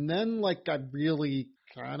Tatum, and then I really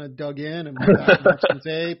kind of dug in and went back and watched some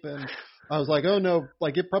tape, and I was like, oh no,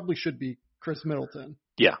 it probably should be Chris Middleton.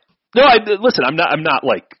 Yeah. No, listen. I'm not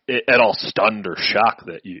at all stunned or shocked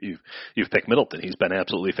that you've picked Middleton. He's been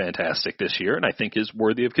absolutely fantastic this year, and I think is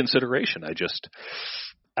worthy of consideration. I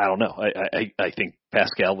don't know. I think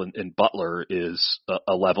Pascal and Butler is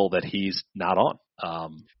a level that he's not on.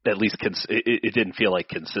 At least it didn't feel like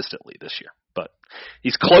consistently this year, but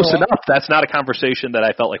he's close enough. That's not a conversation that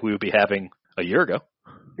I felt like we would be having a year ago.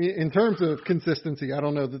 In terms of consistency, I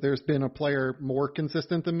don't know that there's been a player more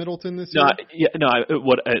consistent than Middleton this year.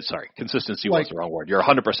 Sorry, consistency was the wrong word. You're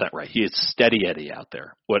 100% right. He is steady Eddie out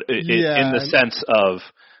there. In the sense of,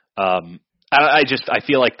 I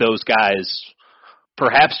feel like those guys,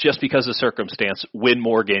 perhaps just because of circumstance, win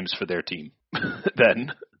more games for their team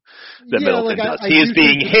than Middleton does. He is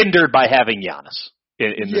being hindered by having Giannis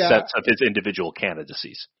in the sense of his individual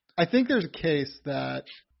candidacies. I think there's a case that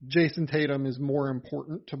Jason Tatum is more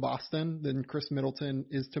important to Boston than Chris Middleton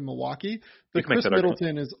is to Milwaukee. But Chris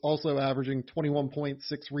Middleton is also averaging 21.6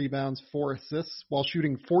 rebounds, 4 assists, while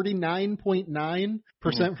shooting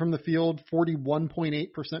 49.9% from the field,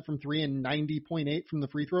 41.8% from three, and 90.8% from the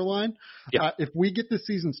free throw line. Yeah. If we get this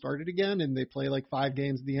season started again and they play 5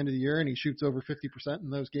 games at the end of the year and he shoots over 50% in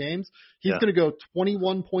those games, he's going to go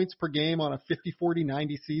 21 points per game on a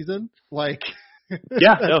 50-40-90 season.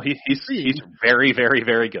 He's very, very,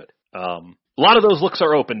 very good. A lot of those looks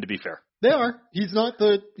are open, to be fair. They are. He's not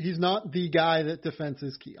the guy that defense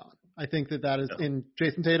is key on. I think that is in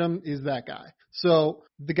Jason Tatum is that guy. So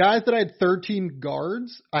the guys that I had third team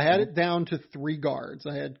guards, I had it down to 3 guards.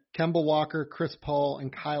 I had Kemba Walker, Chris Paul,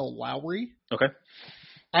 and Kyle Lowry. Okay.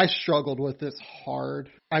 I struggled with this hard.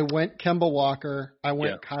 I went Kemba Walker. I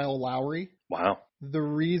went Kyle Lowry. Wow. The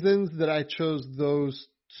reasons that I chose those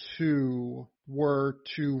 2 were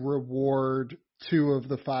to reward 2 of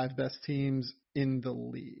the 5 best teams in the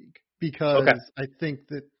league because I think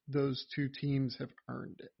that those 2 teams have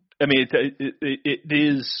earned it. I mean, it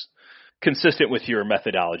is consistent with your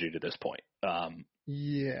methodology to this point.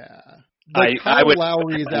 Yeah. I would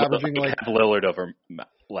Lowry is averaging have Lillard over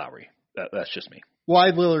Lowry. That's just me. Well, I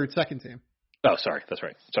had Lillard second team. Oh, sorry. That's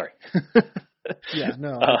right. Sorry. Yeah,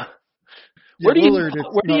 no. Where do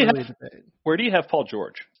you have Paul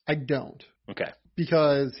George? I don't. Okay.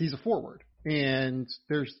 Because he's a forward, and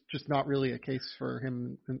there's just not really a case for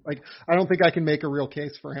him. I don't think I can make a real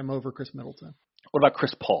case for him over Chris Middleton. What about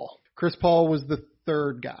Chris Paul? Chris Paul was the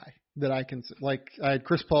third guy that I can I had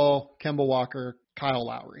Chris Paul, Kemba Walker, Kyle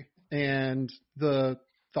Lowry, and the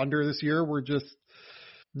Thunder this year were just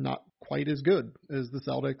not quite as good as the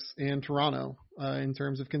Celtics and Toronto in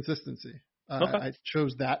terms of consistency. I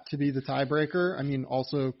chose that to be the tiebreaker. I mean,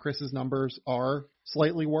 also Chris's numbers are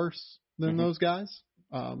slightly worse than those guys.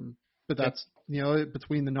 But that's,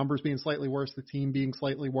 between the numbers being slightly worse, the team being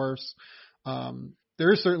slightly worse.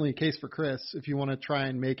 There is certainly a case for Chris if you want to try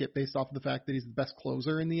and make it based off of the fact that he's the best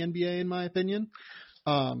closer in the NBA, in my opinion.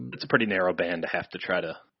 It's a pretty narrow band to have to try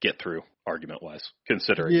to get through argument-wise,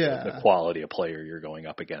 considering the quality of player you're going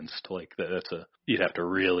up against. You'd have to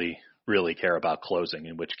really, really care about closing,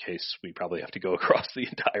 in which case we probably have to go across the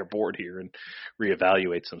entire board here and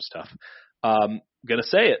reevaluate some stuff. I'm going to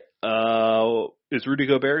say it. Is Rudy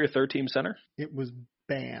Gobert your third team center? It was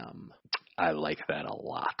Bam. I like that a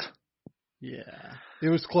lot. Yeah. It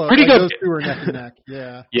was close. Those 2 are neck and neck.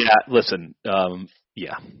 Yeah. Yeah. Listen.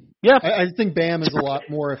 Yeah. I think Bam is a lot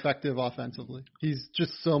more effective offensively. He's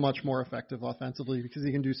just so much more effective offensively because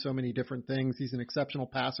he can do so many different things. He's an exceptional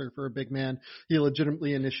passer for a big man. He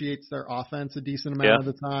legitimately initiates their offense a decent amount of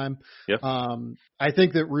the time. Yep. I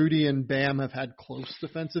think that Rudy and Bam have had close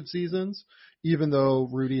defensive seasons, even though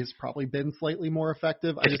Rudy has probably been slightly more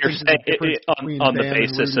effective. I If just you're think the difference between on the Bam and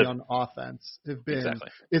basis Rudy of on offense exactly.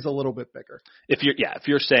 is a little bit bigger. If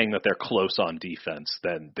you're saying that they're close on defense,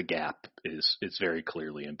 then the gap is very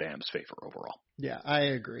clearly in Bam's favor overall. Yeah, I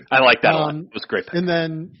agree. I like that a lot. It was a great pick. And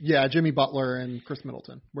then, Jimmy Butler and Chris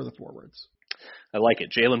Middleton were the forwards. I like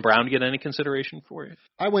it. Jaylen Brown get any consideration for you?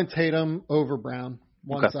 I went Tatum over Brown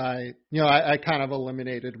once I kind of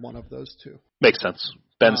eliminated one of those two. Makes sense.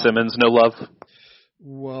 Ben Simmons, no love?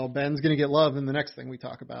 Well, Ben's going to get love in the next thing we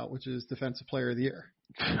talk about, which is Defensive Player of the Year.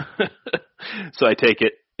 So I take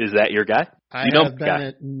it, is that your guy? I have Ben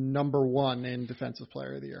at number 1 in Defensive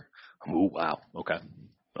Player of the Year. Ooh, wow. Okay.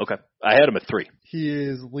 I had him at 3. He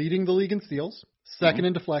is leading the league in steals, second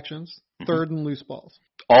in deflections, third in loose balls.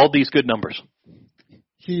 All these good numbers.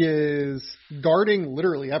 He is guarding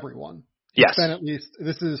literally everyone. Yes. At least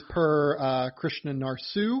this is per Krishna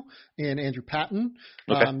Narsu and Andrew Patton.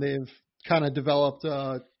 Okay. They've kind of developed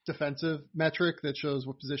a defensive metric that shows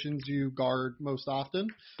what positions you guard most often.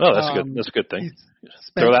 Oh, that's good. That's a good thing.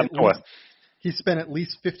 Throw that away. He spent at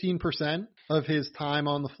least 15% of his time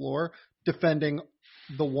on the floor defending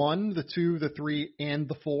the 1, the 2, the 3, and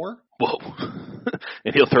the 4. Whoa.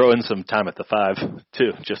 And he'll throw in some time at the 5,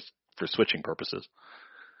 too, just for switching purposes.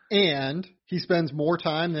 And he spends more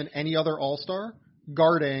time than any other All-Star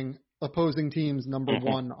guarding opposing teams' number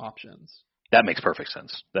 1 options. That makes perfect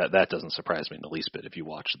sense. That doesn't surprise me in the least bit. If you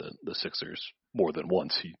watch the Sixers more than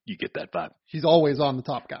once, you get that vibe. He's always on the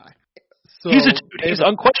top guy. So he's a dude. He's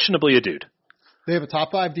unquestionably a dude. They have a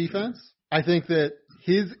top 5 defense. I think that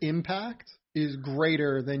his impact is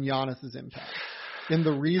greater than Giannis's impact. And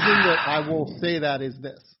the reason that I will say that is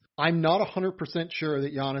this. I'm not 100% sure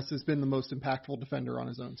that Giannis has been the most impactful defender on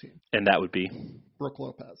his own team. And that would be? Brook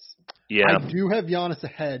Lopez. Yeah. I do have Giannis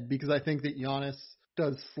ahead because I think that Giannis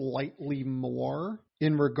does slightly more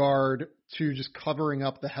in regard to just covering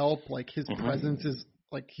up the help. Like his presence is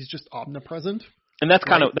like he's just omnipresent. And that's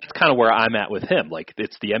kind of where I'm at with him. Like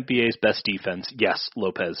it's the NBA's best defense. Yes,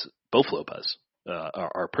 both Lopez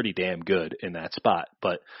are pretty damn good in that spot.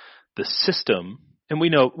 But the system, and we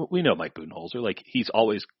know Mike Budenholzer, like he's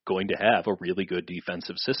always going to have a really good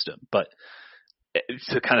defensive system. But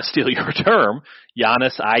to kind of steal your term,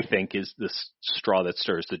 Giannis, I think, is the straw that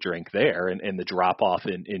stirs the drink there, and the drop off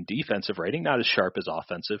in defensive rating, not as sharp as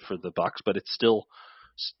offensive for the Bucks, but it's still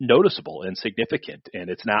noticeable and significant. And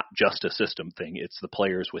it's not just a system thing; it's the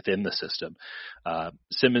players within the system.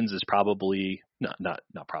 Simmons is probably not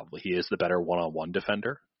probably. He is the better one-on-one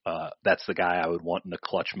defender. That's the guy I would want in a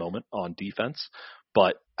clutch moment on defense.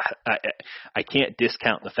 But I can't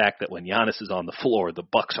discount the fact that when Giannis is on the floor, the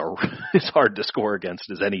Bucks are as hard to score against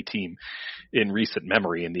as any team in recent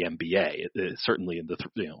memory in the NBA. Certainly in the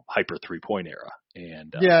hyper 3-point era.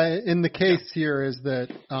 And in the case here is that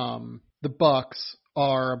the Bucks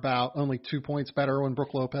are about only 2 points better when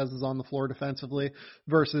Brook Lopez is on the floor defensively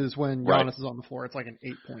versus when Giannis is on the floor. It's like an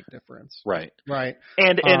 8-point difference. Right.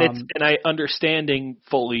 And I understanding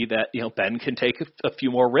fully that Ben can take a few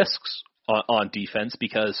more risks on defense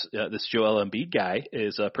because this Joel Embiid guy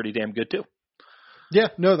is pretty damn good too. Yeah,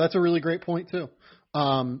 no, that's a really great point too.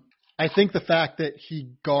 I think the fact that he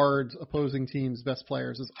guards opposing teams' best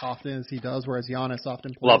players as often as he does, whereas Giannis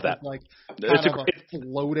often plays love that. Like it's kind of a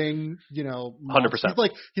floating, 100%.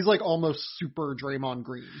 He's like almost super Draymond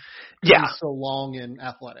Green. Yeah, he's so long and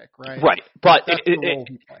athletic, right? Right, but that's the role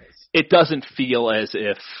he plays. It doesn't feel as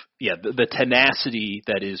if the tenacity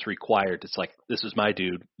that is required. It's like, this is my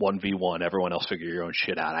dude, 1v1. Everyone else figure your own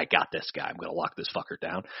shit out. I got this guy. I'm gonna lock this fucker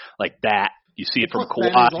down like that. You see it from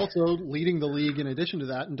Kawhi. Ben is also leading the league in addition to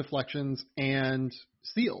that in deflections and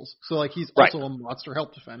steals. So like he's also a monster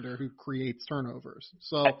help defender who creates turnovers.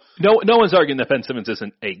 So no one's arguing that Ben Simmons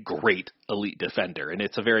isn't a great elite defender, and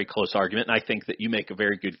it's a very close argument. And I think that you make a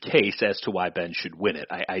very good case as to why Ben should win it.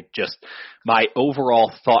 I just my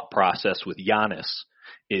overall thought process with Giannis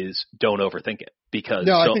is don't overthink it because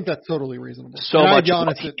I think that's totally reasonable. So much of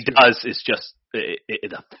what he does is just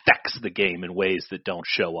it affects the game in ways that don't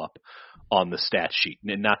show up on the stat sheet,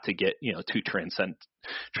 and not to get too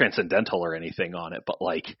transcendental or anything on it, but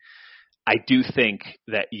like I do think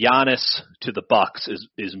that Giannis to the Bucks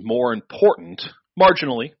is more important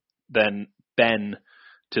marginally than Ben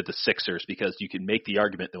to the Sixers, because you can make the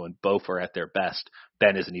argument that when both are at their best,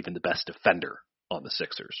 Ben isn't even the best defender on the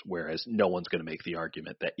Sixers, whereas no one's going to make the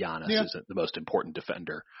argument that Giannis isn't the most important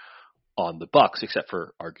defender on the Bucks, except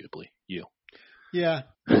for arguably you. Yeah.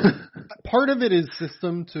 Part of it is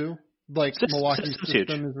system too. Like Milwaukee's System's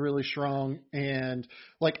system is really strong, and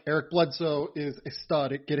like Eric Bledsoe is a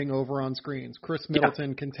stud at getting over on screens. Chris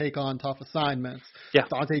Middleton can take on tough assignments. Yeah.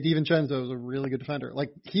 Dante DiVincenzo is a really good defender. Like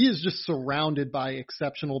he is just surrounded by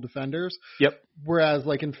exceptional defenders. Yep. Whereas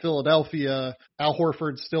like in Philadelphia, Al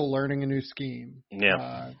Horford's still learning a new scheme.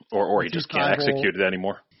 Yeah. Or he just can't execute it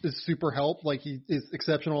anymore. Is super help, like he is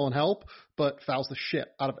exceptional in help, but fouls the shit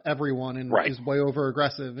out of everyone and is way over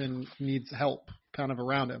aggressive and needs help kind of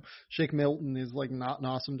around him. Shake Milton is like not an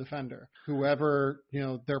awesome defender. Whoever,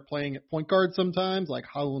 they're playing at point guard sometimes, like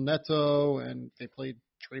Raul Neto, and they played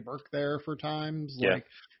Trey Burke there for times. Yeah. Like,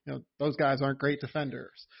 those guys aren't great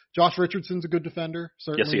defenders. Josh Richardson's a good defender.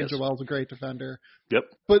 Certainly, yes, he is. Joel's a great defender. Yep.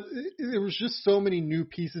 But there was just so many new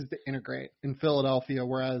pieces to integrate in Philadelphia,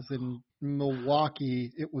 whereas in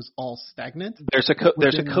Milwaukee, it was all stagnant. There's a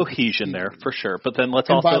cohesion there for sure. But then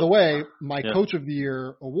by the way, my Coach of the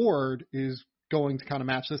Year award is going to kind of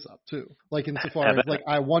match this up too. Like insofar as like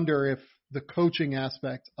I wonder if the coaching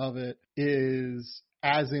aspect of it is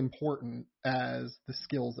as important as the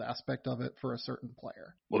skills aspect of it for a certain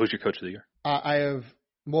player. Well, who's your Coach of the Year? I have.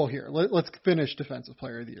 Well, here let's finish Defensive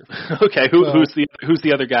Player of the Year. Okay, who's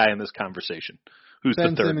the other guy in this conversation? Who's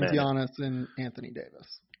Ben the third Simmons, man? Giannis, and Anthony Davis.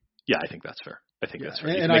 Yeah, I think that's fair. That's fair.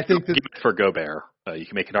 And I think that for Gobert, you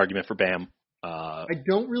can make an argument for Bam. I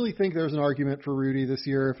don't really think there's an argument for Rudy this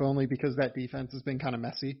year, if only because that defense has been kind of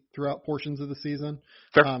messy throughout portions of the season,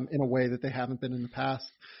 in a way that they haven't been in the past.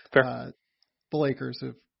 Fair. The Lakers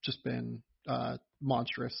have just been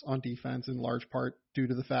monstrous on defense in large part due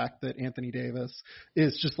to the fact that Anthony Davis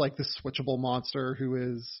is just like this switchable monster who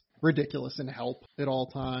is ridiculous in help at all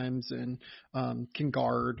times and can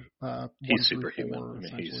guard. He's superhuman.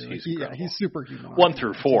 He's superhuman. 1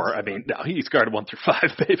 through 4. I mean, no, he's guarded 1 through 5,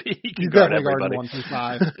 baby. He can guard everybody. 1 through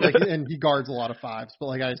 5, and he guards a lot of 5s. But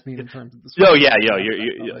like I just mean in terms of the. Oh yeah.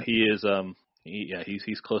 He is.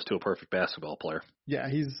 He's close to a perfect basketball player. Yeah,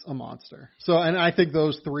 he's a monster. So, and I think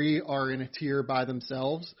those three are in a tier by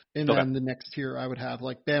themselves. And then the next tier I would have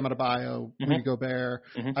like Bam Adebayo, Rudy Gobert.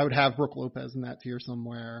 I would have Brook Lopez in that tier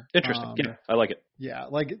somewhere. Interesting. Yeah, I like it. Yeah,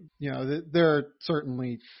 like, there are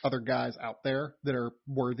certainly other guys out there that are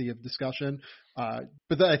worthy of discussion.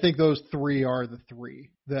 But I think those three are the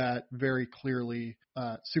three that very clearly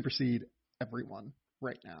supersede everyone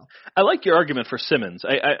right now. I like your argument for Simmons.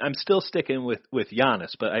 I'm still sticking with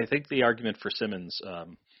Giannis, but I think the argument for Simmons,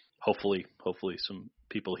 hopefully some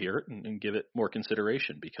people hear it and give it more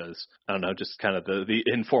consideration because, I don't know, just kind of the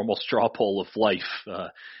informal straw poll of life,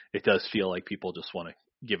 it does feel like people just want to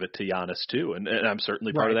give it to Giannis too. And I'm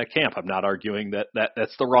certainly part of that camp. I'm not arguing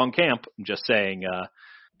that's the wrong camp. I'm just saying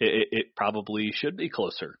it probably should be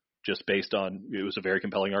closer. Just based on, it was a very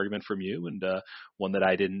compelling argument from you and one that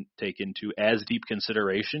I didn't take into as deep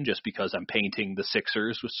consideration just because I'm painting the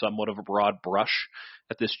Sixers with somewhat of a broad brush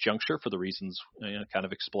at this juncture for the reasons kind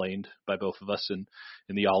of explained by both of us in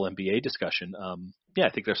the All-NBA discussion. I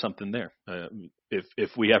think there's something there.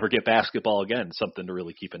 If we ever get basketball again, something to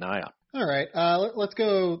really keep an eye on. All right. Let's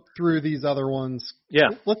go through these other ones. Yeah.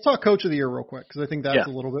 Let's talk Coach of the Year real quick because I think that's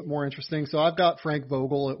a little bit more interesting. So I've got Frank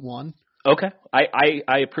Vogel at 1. Okay.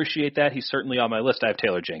 I appreciate that. He's certainly on my list. I have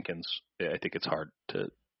Taylor Jenkins. I think it's hard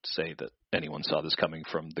to say that anyone saw this coming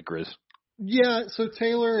from the Grizz. Yeah, so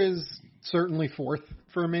Taylor is certainly 4th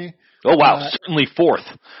for me. Oh, wow. Certainly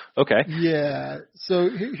 4th. Okay. Yeah. So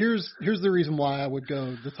here's the reason why I would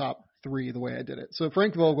go the top 3 the way I did it. So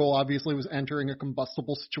Frank Vogel obviously was entering a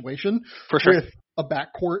combustible situation for sure, with a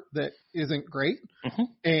backcourt that isn't great,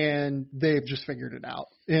 and they've just figured it out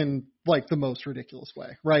in like the most ridiculous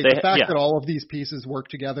way, right? The fact that all of these pieces work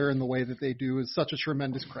together in the way that they do is such a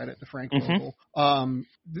tremendous credit to Frank Vogel.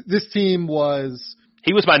 This team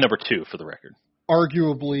he was my number 2 for the record.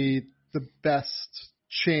 Arguably the best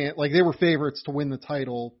chance, like they were favorites to win the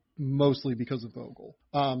title mostly because of Vogel.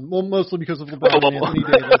 Mostly because of LeBron and Anthony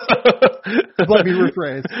Davis. Let me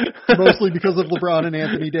rephrase. Mostly because of LeBron and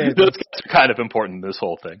Anthony Davis. Those guys are kind of important in this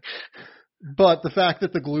whole thing. But the fact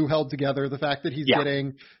that the glue held together, the fact that he's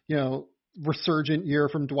getting, resurgent year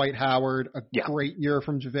from Dwight Howard, a great year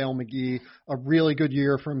from JaVale McGee, a really good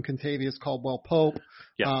year from Kentavious Caldwell-Pope.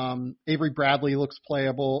 Avery Bradley looks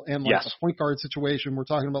playable, and like the point guard situation, we're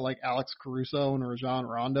talking about like Alex Caruso and Rajon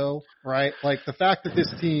Rondo, right? Like the fact that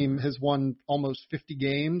this team has won almost 50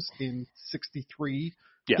 games in 63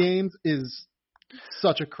 games is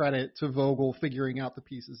such a credit to Vogel figuring out the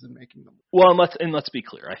pieces and making them. Well, and let's be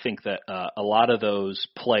clear. I think that a lot of those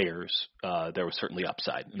players, there was certainly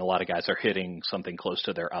upside, and a lot of guys are hitting something close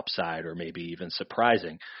to their upside or maybe even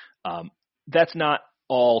surprising. That's not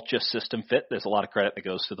all just system fit. There's a lot of credit that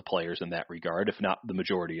goes to the players in that regard, if not the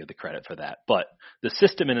majority of the credit for that. But the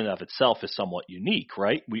system in and of itself is somewhat unique,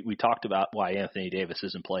 right? We talked about why Anthony Davis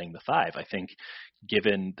isn't playing the 5. I think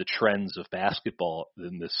given the trends of basketball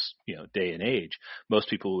in this, day and age, most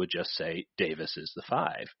people would just say Davis is the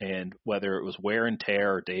 5. And whether it was wear and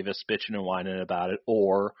tear or Davis bitching and whining about it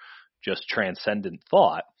or just transcendent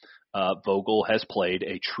thought, Vogel has played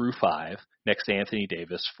a true 5 next to Anthony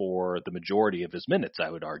Davis for the majority of his minutes, I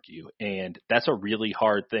would argue. And that's a really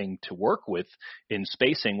hard thing to work with in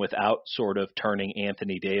spacing without sort of turning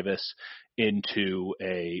Anthony Davis into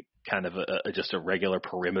a kind of just a regular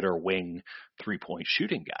perimeter wing 3-point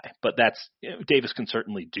shooting guy. But Davis can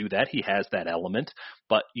certainly do that. He has that element,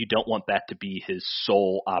 but you don't want that to be his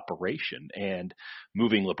sole operation. And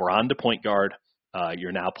moving LeBron to point guard,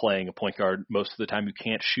 you're now playing a point guard most of the time who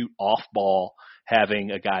can't shoot off ball,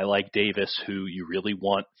 having a guy like Davis who you really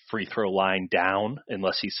want free throw line down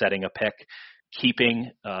unless he's setting a pick,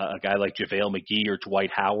 keeping a guy like JaVale McGee or Dwight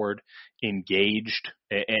Howard engaged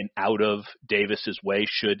and out of Davis's way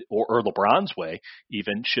or LeBron's way,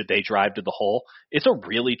 even should they drive to the hole. It was a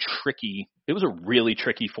really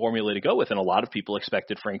tricky formula to go with. And a lot of people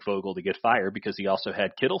expected Frank Vogel to get fired because he also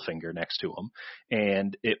had Kittlefinger next to him.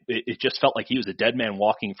 And it just felt like he was a dead man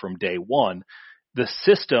walking from day one. The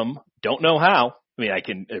system, don't know how. I mean, I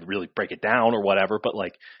can really break it down or whatever, but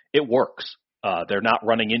it works. They're not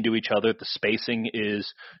running into each other. The spacing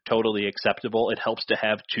is totally acceptable. It helps to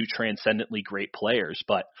have two transcendently great players,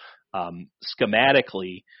 but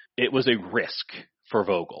schematically, it was a risk for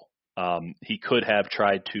Vogel. He could have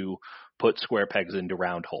tried to put square pegs into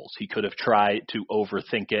round holes. He could have tried to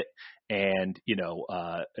overthink it and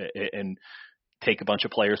take a bunch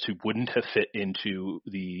of players who wouldn't have fit into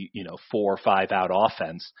the 4 or 5 out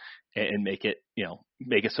offense and make it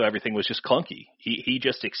so everything was just clunky. He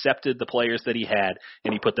just accepted the players that he had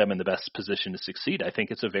and he put them in the best position to succeed. I think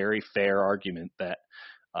it's a very fair argument that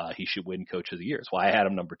he should win Coach of the Year. It's why I had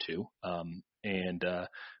him number 2. And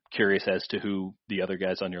curious as to who the other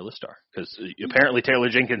guys on your list are, because apparently Taylor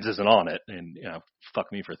Jenkins isn't on it, and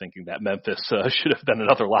fuck me for thinking that Memphis should have been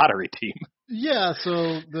another lottery team. Yeah,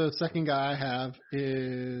 so the second guy I have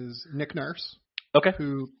is Nick Nurse. Okay.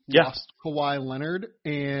 Who lost Kawhi Leonard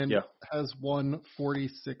and has won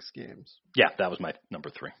 46 games. Yeah, that was my number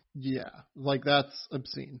 3. Yeah, that's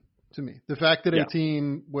obscene to me. The fact that a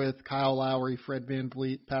team with Kyle Lowry, Fred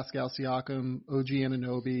VanVleet, Pascal Siakam, OG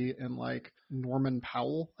Anunoby, and Norman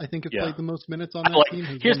Powell, I think have played the most minutes on that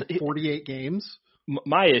team. He's won 48 games.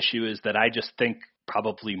 My issue is that I just think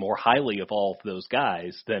probably more highly of all of those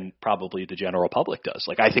guys than probably the general public does.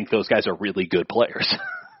 I think those guys are really good players.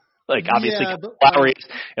 Obviously, Lowry,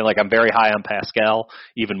 and I'm very high on Pascal,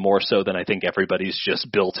 even more so than I think everybody's just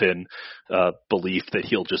built-in belief that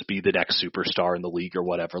he'll just be the next superstar in the league or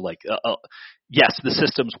whatever. Yes, the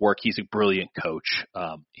systems work. He's a brilliant coach.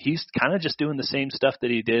 He's kind of just doing the same stuff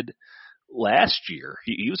that he did last year.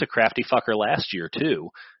 He was a crafty fucker last year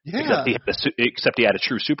too. Yeah. Except he had a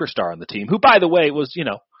true superstar on the team, who, by the way, was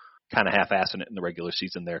kind of half-assing it in the regular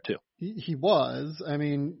season there too. He was. I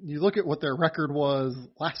mean, you look at what their record was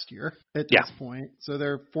last year at this point. So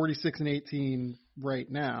they're 46-18 right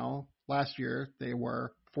now. Last year they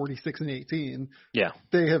were 46-18. Yeah.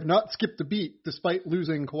 They have not skipped a beat despite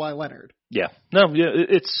losing Kawhi Leonard. Yeah. No,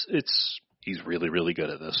 he's really, really good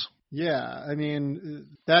at this. Yeah, I mean,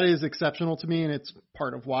 that is exceptional to me, and it's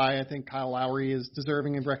part of why I think Kyle Lowry is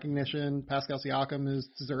deserving of recognition. Pascal Siakam is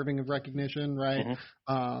deserving of recognition, right?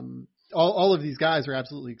 Mm-hmm. All of these guys are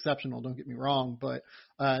absolutely exceptional, don't get me wrong, but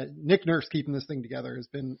Nick Nurse keeping this thing together has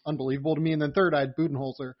been unbelievable to me. And then third, I had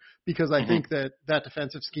Budenholzer, because I think that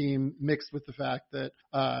defensive scheme mixed with the fact that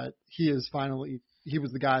he was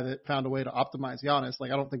the guy that found a way to optimize Giannis. I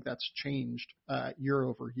don't think that's changed year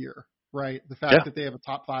over year. Right. The fact that they have a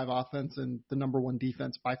top 5 offense and the number 1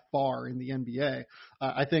 defense by far in the NBA,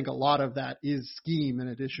 I think a lot of that is scheme in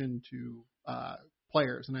addition to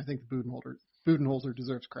players. And I think Budenholzer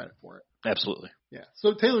deserves credit for it. Absolutely. Yeah.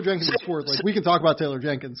 So Taylor Jenkins is fourth. We can talk about Taylor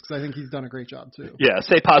Jenkins because I think he's done a great job too. Yeah.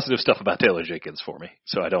 Say positive stuff about Taylor Jenkins for me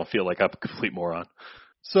so I don't feel like I'm a complete moron.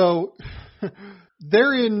 So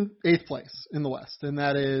they're in 8th place in the West, and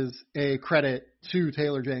that is a credit to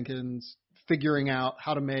Taylor Jenkins figuring out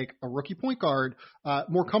how to make a rookie point guard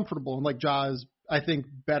more comfortable. And Ja is, I think,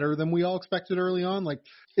 better than we all expected early on.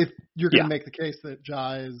 If you're going to make the case that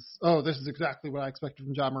Ja is, this is exactly what I expected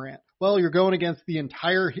from Ja Morant. Well, you're going against the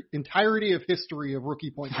entirety of history of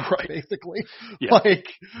rookie point guards, basically. Yeah.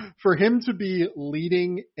 For him to be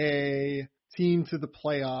leading a team to the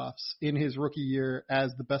playoffs in his rookie year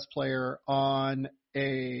as the best player on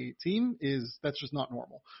a team that's just not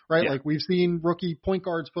normal, right? Yeah. Like we've seen rookie point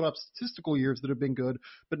guards put up statistical years that have been good,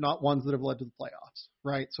 but not ones that have led to the playoffs,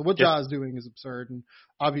 right? So what Ja is doing is absurd, and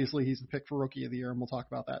obviously he's the pick for rookie of the year, and we'll talk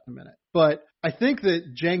about that in a minute. But I think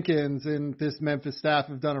that Jenkins and this Memphis staff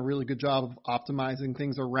have done a really good job of optimizing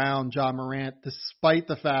things around Ja Morant, despite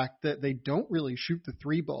the fact that they don't really shoot the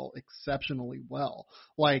three ball exceptionally well.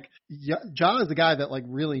 Like Ja is the guy that like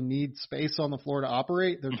really needs space on the floor to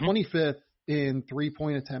operate. They're 25th in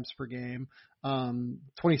 3-point attempts per game,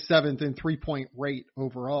 27th in 3-point rate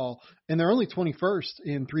overall, and they're only 21st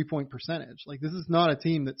in 3-point percentage. Like this is not a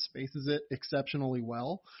team that spaces it exceptionally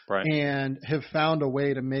well, right, and have found a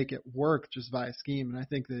way to make it work just via scheme. And I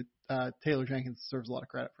think that Taylor Jenkins deserves a lot of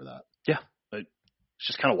credit for that. Yeah. It's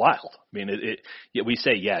just kind of wild. I mean, we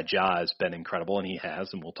say, Ja has been incredible, and he has,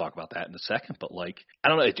 and we'll talk about that in a second. But like, I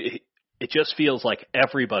don't know, it just feels like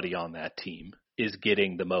everybody on that team is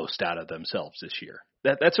getting the most out of themselves this year.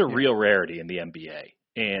 That's a real rarity in the NBA.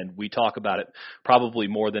 And we talk about it probably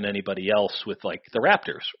more than anybody else with like the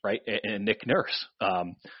Raptors, right? And Nick Nurse.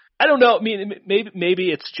 I don't know. I mean, maybe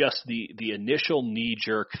it's just the initial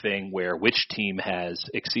knee-jerk thing where which team has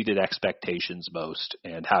exceeded expectations most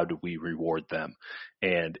and how do we reward them?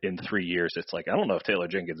 And in 3 years, it's like, I don't know if Taylor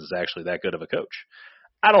Jenkins is actually that good of a coach.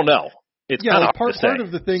 I don't know. It's kind of part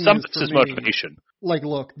of the thing Some is is for motivation. Like,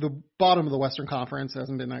 look, the bottom of the Western Conference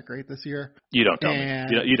hasn't been that great this year. You don't tell me.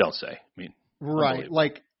 You don't say. I mean, right.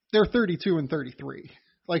 Like, they're 32-33.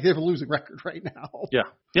 Like, they have a losing record right now.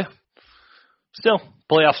 Yeah. Still,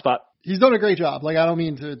 playoff spot. He's done a great job. Like, I don't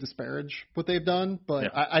mean to disparage what they've done,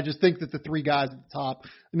 but I just think that the three guys at the top,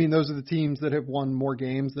 I mean, those are the teams that have won more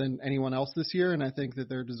games than anyone else this year, and I think that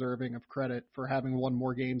they're deserving of credit for having won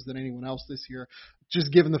more games than anyone else this year,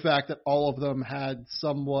 just given the fact that all of them had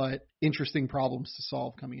somewhat interesting problems to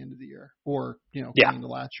solve coming into the year or, coming into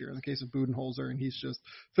last year. In the case of Budenholzer, and he's just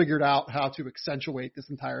figured out how to accentuate this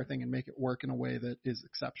entire thing and make it work in a way that is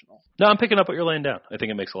exceptional. No, I'm picking up what you're laying down. I think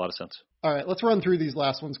it makes a lot of sense. All right, let's run through these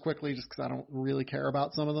last ones quickly just because I don't really care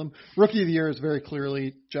about some of them. Rookie of the year is very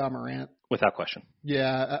clearly Ja Morant. Without question.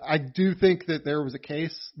 Yeah, I do think that there was a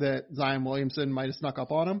case that Zion Williamson might have snuck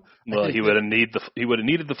up on him. Well, he would have needed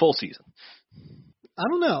the full season. I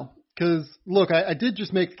don't know, because look, I did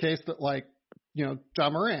just make the case that Ja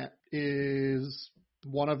Morant is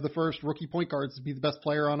one of the first rookie point guards to be the best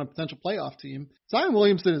player on a potential playoff team. Zion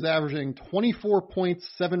Williamson is averaging 24 points,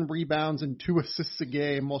 7 rebounds, and 2 assists a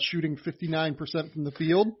game while shooting 59% from the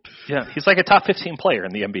field. Yeah, he's like a top 15 player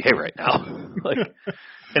in the NBA right now.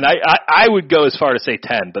 And I would go as far to say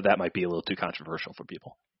 10, but that might be a little too controversial for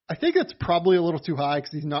people. I think it's probably a little too high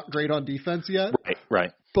because he's not great on defense yet.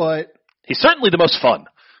 Right. But he's certainly the most fun.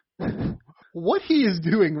 What he is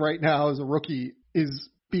doing right now as a rookie is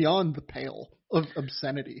beyond the pale of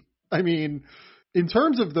obscenity. I mean, in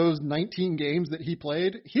terms of those 19 games that he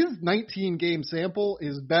played, his 19-game sample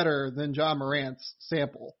is better than Ja Morant's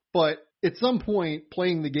sample. But at some point,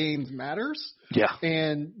 playing the games matters. Yeah.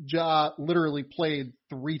 And Ja literally played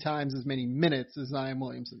 3 times as many minutes as Zion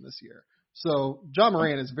Williamson this year. So Ja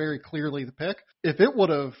Morant is very clearly the pick. If it would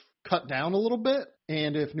have cut down a little bit,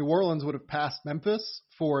 and if New Orleans would have passed Memphis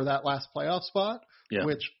for that last playoff spot,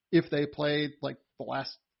 which if they played like the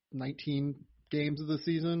last 19 games of the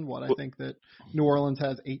season, I think that New Orleans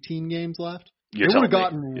has 18 games left, it would have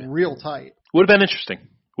gotten real tight. Would have been interesting.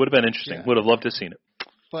 Yeah. Would have loved to have seen it.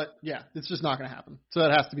 But yeah, it's just not going to happen. So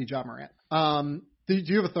it has to be Ja Morant. Do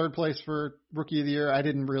you have a third place for Rookie of the Year? I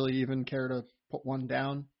didn't really even care to put one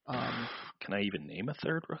down. Can I even name a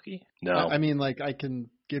third rookie? No. I mean, I can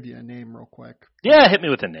give you a name real quick. Yeah, hit me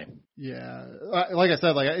with a name. Yeah. Like I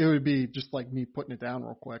said, it would be just like me putting it down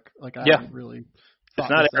real quick. I haven't really thought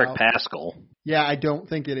it's not this Eric out. Pascal. Yeah, I don't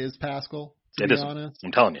think it is Pascal, to be honest.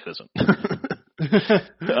 I'm telling you it isn't.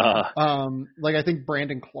 I think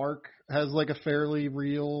Brandon Clark has a fairly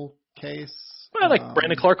real case. I like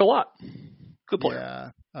Brandon Clark a lot. Good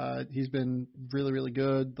player. Yeah. He's been really, really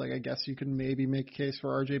good. I guess you can maybe make a case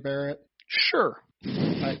for RJ Barrett. Sure.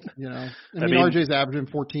 I mean, RJ's averaging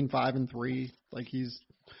 14, 5, and 3. He's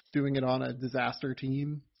doing it on a disaster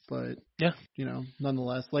team, but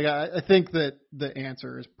nonetheless, I think that the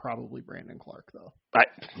answer is probably Brandon Clark, though.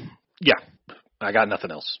 I got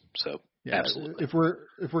nothing else. So yeah, absolutely. If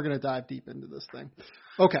we're gonna dive deep into this thing,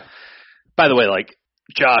 okay. By the way,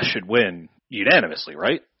 Josh should win unanimously,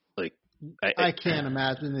 right? I can't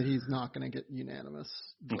imagine that he's not going to get unanimous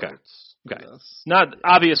votes. Okay. Not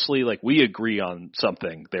obviously, we agree on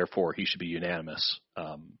something, therefore he should be unanimous.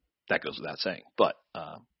 That goes without saying. But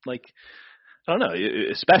I don't know,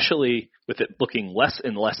 especially with it looking less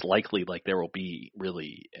and less likely like there will be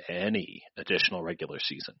really any additional regular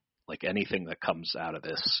season. Like anything that comes out of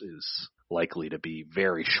this is likely to be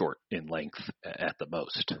very short in length at the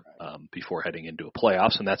most before heading into a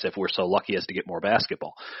playoffs, and that's if we're so lucky as to get more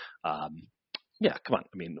basketball. Yeah, come on.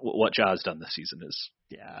 I mean, what Ja's done this season is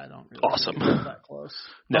I don't really awesome. think it's that close.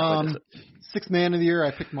 No, it isn't. Sixth man of the year,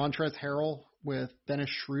 I picked Montrezl Harrell with Dennis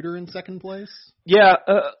Schroeder in second place. Yeah,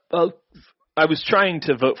 I was trying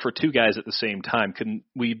to vote for two guys at the same time. Can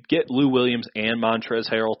we get Lou Williams and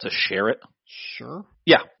Montrezl Harrell to share it? Sure.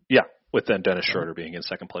 Yeah, with then Dennis Schroeder being in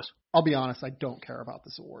second place. I'll be honest, I don't care about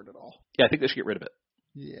this award at all. Yeah, I think they should get rid of it.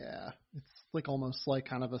 Yeah, it's like almost like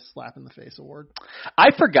kind of a slap in the face award. I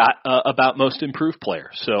forgot about most improved player,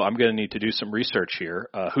 so I'm going to need to do some research here.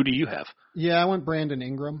 Who do you have? Yeah, I went Brandon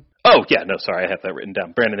Ingram. Oh, yeah, no, sorry, I have that written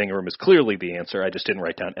down. Brandon Ingram is clearly the answer. I just didn't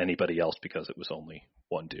write down anybody else because it was only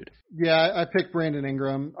one dude. Yeah, I picked Brandon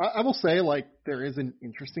Ingram. I will say, like, there is an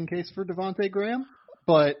interesting case for Devontae Graham,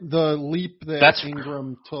 but the leap that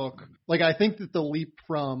Ingram took, like, I think that the leap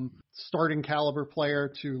from starting caliber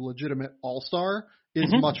player to legitimate all-star is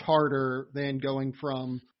much harder than going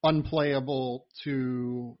from unplayable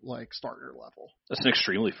to, like, starter level. That's an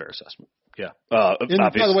extremely fair assessment. Yeah. And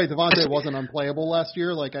by the way, Devontae wasn't unplayable last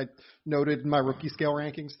year. Like I noted in my rookie scale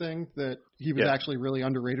rankings thing that he was actually really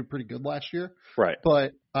underrated pretty good last year. Right.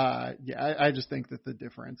 But, I just think that the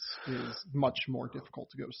difference is much more difficult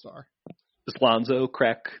to go to star. Does Lonzo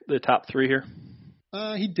crack the top three here?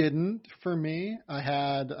 He didn't for me. I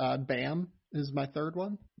had Bam is my third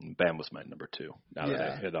one. Bam was my number two. Now that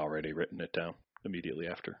I had already written it down immediately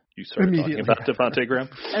after you started talking about Devontae Graham.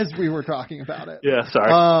 As we were talking about it. Yeah,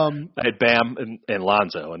 sorry. I had Bam and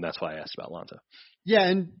Lonzo, and that's why I asked about Lonzo. Yeah,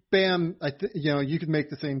 and Bam, you could make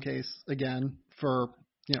the same case again for,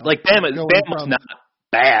 like Bam was not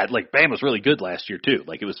bad. Like Bam was really good last year too.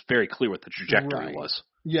 Like it was very clear what the trajectory was.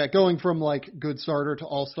 Yeah, going from like good starter to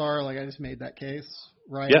all-star, like I just made that case,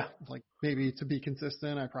 right? Yeah. Like maybe to be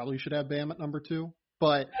consistent, I probably should have Bam at number 2.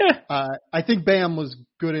 But I think Bam was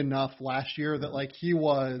good enough last year that like he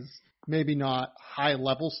was maybe not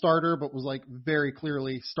high-level starter, but was like very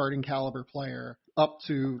clearly starting caliber player up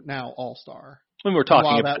to now all-star. When we're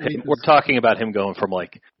talking about him going from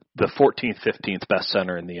like the 14th, 15th best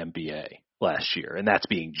center in the NBA last year, and that's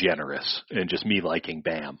being generous and just me liking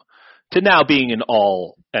Bam, to now being an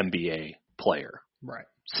all NBA player. Right.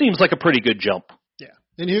 Seems like a pretty good jump. Yeah.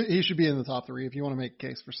 And he should be in the top 3. If you want to make a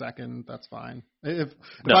case for second, that's fine. If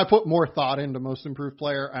I put more thought into most improved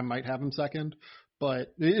player, I might have him second.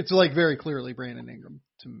 But it's like very clearly Brandon Ingram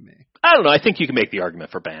to me. I don't know. I think you can make the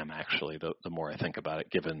argument for Bam, actually, the more I think about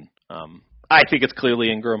it, given I think it's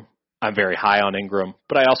clearly Ingram. I'm very high on Ingram,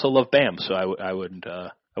 but I also love Bam, so I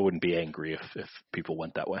wouldn't be angry if people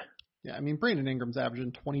went that way. Yeah, I mean, Brandon Ingram's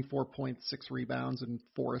averaging 24.6 rebounds and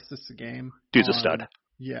 4 assists a game. Dude's a stud.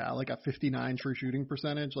 Yeah, like a 59 true shooting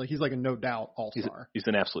percentage. Like he's like a no doubt all-star. He's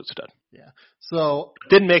an absolute stud. Yeah. So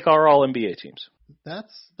didn't make our all NBA teams.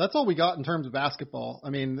 That's all we got in terms of basketball. I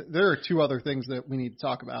mean, there are 2 other things that we need to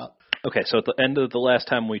talk about. Okay, so at the end of the last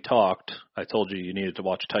time we talked, I told you needed to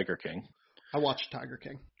watch Tiger King. I watched Tiger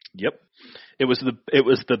King. Yep. It was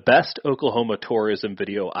the best Oklahoma tourism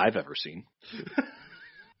video I've ever seen.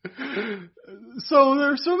 So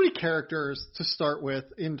there are so many characters to start with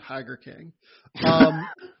in Tiger King.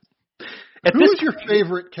 Who's your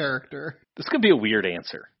favorite character? This could be a weird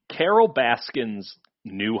answer. Carol Baskin's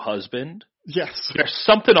new husband. Yes. There's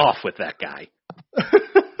something off with that guy.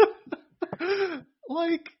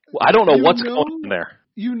 Like, I don't know what's going on there.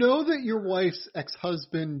 You know that your wife's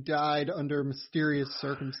ex-husband died under mysterious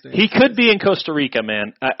circumstances. He could be in Costa Rica,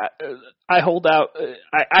 man. I hold out.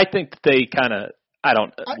 I think they kind of.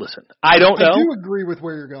 Listen. I don't know. I do agree with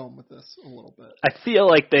where you're going with this a little bit. I feel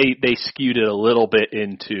like they skewed it a little bit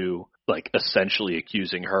into like essentially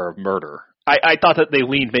accusing her of murder. I thought that they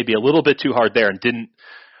leaned maybe a little bit too hard there and didn't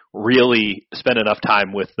really spend enough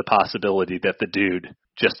time with the possibility that the dude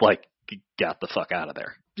just like got the fuck out of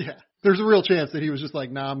there. Yeah. There's a real chance that he was just like,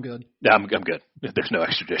 nah, I'm good. Yeah, I'm good. There's no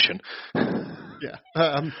extradition. Yeah,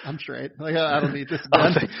 I'm straight. Like, I don't need this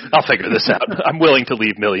again. I'll figure this out. I'm willing to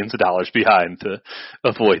leave millions of dollars behind to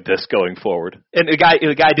avoid this going forward. And the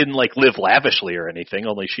guy didn't like live lavishly or anything.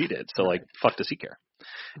 Only she did. So like, fuck does he care?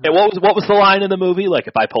 And what was the line in the movie? Like,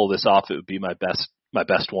 if I pull this off, it would be my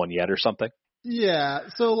best one yet, or something. Yeah.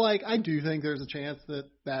 So like, I do think there's a chance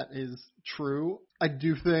that is true. I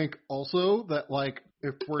do think also that like,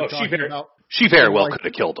 if we're talking about, she very well could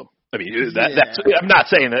have killed him. I mean, that's. I'm not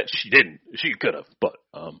saying that she didn't. She could have, but.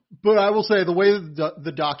 But I will say the way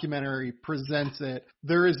the documentary presents it,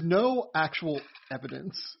 there is no actual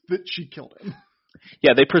evidence that she killed him.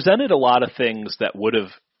 Yeah, they presented a lot of things that would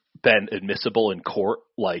have been admissible in court,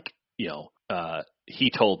 like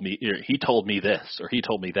he told me this or he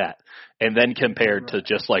told me that, and then compared to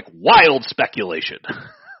just like wild speculation.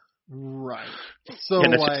 Right. So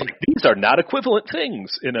and it's like these are not equivalent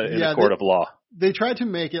things in a court of law. They tried to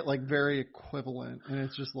make it like very equivalent, and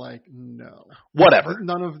it's just like no, whatever.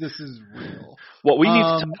 None of this is real. What we need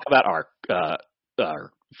to talk about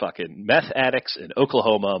are fucking meth addicts in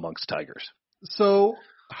Oklahoma amongst tigers. So,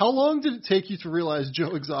 how long did it take you to realize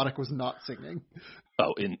Joe Exotic was not singing?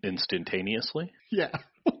 Oh, instantaneously? Yeah.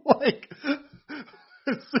 Like,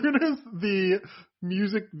 as soon as the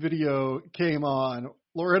music video came on,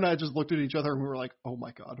 Laura and I just looked at each other and we were like, oh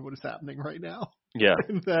my God, what is happening right now? Yeah.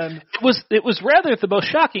 And then it was rather the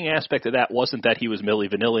most shocking aspect of that wasn't that he was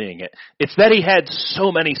Milli Vanilli-ing it. It's that he had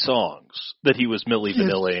so many songs that he was Milli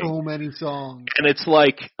Vanilli-ing. So many songs. And it's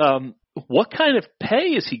like, what kind of pay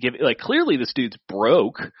is he giving? Like, clearly this dude's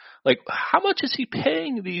broke. Like, how much is he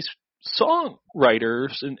paying these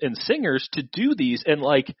songwriters and singers to do these? And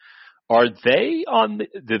like, are they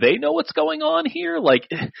do they know what's going on here? Like,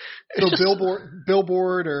 so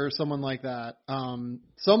Billboard or someone like that.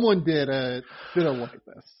 Someone did a look at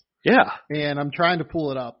this. Yeah. And I'm trying to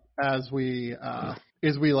pull it up as we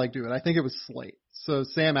like do it. I think it was Slate. So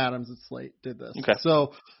Sam Adams at Slate did this. Okay.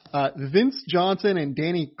 So Vince Johnson and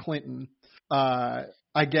Danny Clinton, I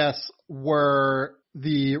guess, were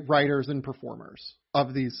the writers and performers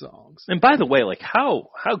of these songs. And by the way, like how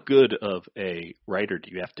good of a writer do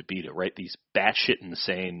you have to be to write these batshit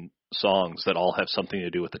insane songs that all have something to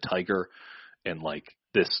do with the tiger and like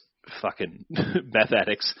this fucking meth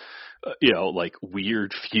addicts, like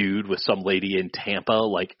weird feud with some lady in Tampa.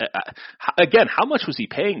 Like, again, how much was he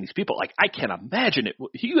paying these people? Like, I can't imagine it.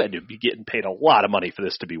 He had to be getting paid a lot of money for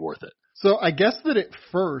this to be worth it. So I guess that at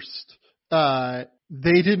first,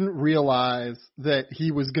 they didn't realize that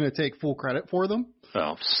he was going to take full credit for them.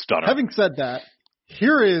 Oh, stunner. Having said that,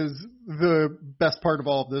 here is the best part of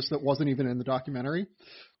all of this that wasn't even in the documentary.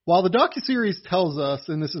 While the docuseries tells us,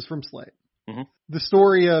 and this is from Slate, the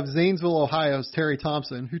story of Zanesville, Ohio's Terry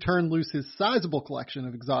Thompson, who turned loose his sizable collection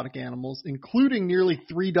of exotic animals, including nearly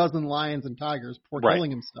 36 lions and tigers before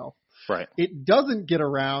killing himself. Right. It doesn't get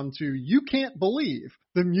around to You Can't Believe,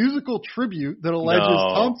 the musical tribute that alleges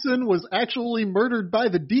Thompson was actually murdered by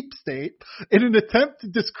the deep state in an attempt to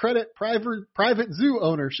discredit private zoo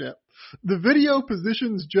ownership. The video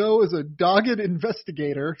positions Joe as a dogged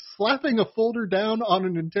investigator, slapping a folder down on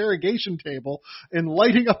an interrogation table and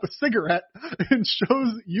lighting up a cigarette, and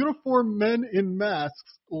shows uniformed men in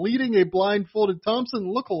masks leading a blindfolded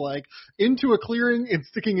Thompson lookalike into a clearing and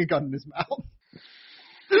sticking a gun in his mouth.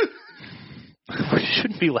 We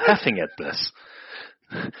shouldn't be laughing at this.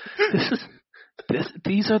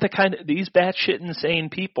 These are these batshit insane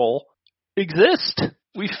people exist.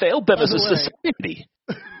 We failed them as a society.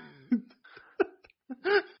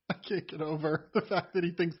 I can't get over the fact that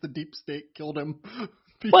he thinks the deep state killed him.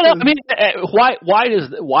 Well, I mean, why is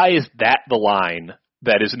that the line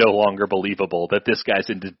that is no longer believable? That this guy's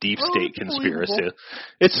into deep state conspiracy. Believable.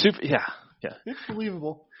 It's super. Yeah. It's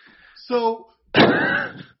believable. So.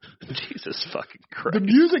 Jesus fucking Christ. The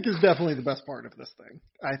music is definitely the best part of this thing,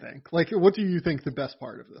 I think. Like, what do you think the best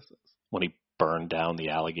part of this is? When he burned down the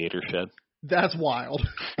alligator shed. That's wild.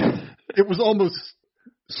 It was almost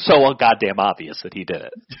so goddamn obvious that he did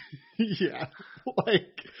it. Yeah.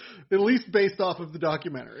 Like, at least based off of the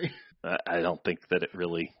documentary. I don't think that it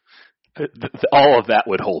really... all of that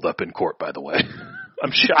would hold up in court, by the way.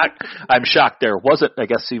 I'm shocked there wasn't... I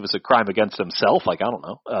guess he was a crime against himself. Like, I don't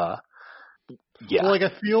know. Yeah. Well, like, I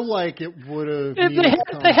feel like it would have...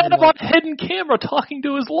 They had him on hidden camera talking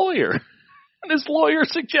to his lawyer. And his lawyer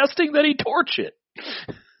suggesting that he torch it.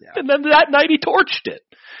 Yeah. And then that night he torched it.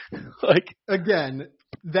 Like, again,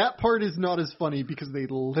 that part is not as funny because they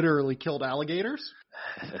literally killed alligators.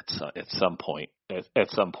 At some point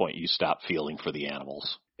you stop feeling for the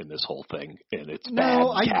animals in this whole thing, and it's bad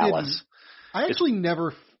and callous. I actually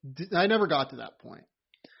never got to that point.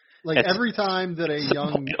 Like, every time that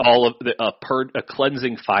a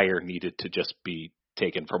cleansing fire needed to just be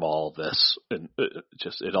taken from all of this, and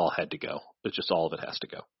it all had to go. It's just all of it has to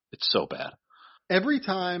go. It's so bad. Every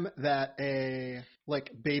time that a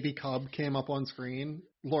baby cub came up on screen,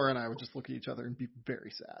 Laura and I would just look at each other and be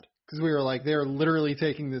very sad because we were like, they're literally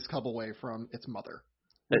taking this cub away from its mother.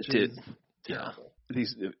 It's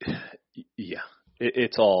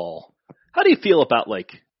all. How do you feel about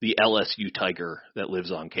the LSU tiger that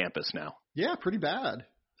lives on campus now? Yeah, pretty bad.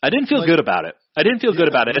 I didn't feel good about it. Good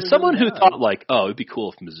about it. As someone who thought like, oh, it'd be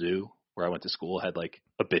cool if Mizzou, where I went to school, had like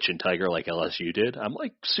a bitchin' tiger like LSU did. I'm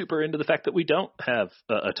like super into the fact that we don't have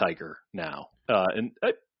a tiger now. And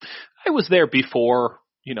I was there before,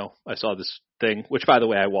 I saw this thing, which by the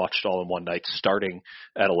way, I watched all in one night starting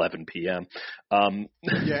at 11 p.m.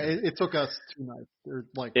 It took us 2 nights or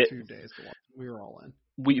 2 days to watch. We were all in.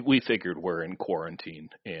 We figured we're in quarantine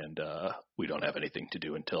and we don't have anything to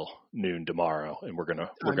do until noon tomorrow, and we're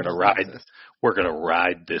gonna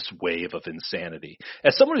ride this wave of insanity.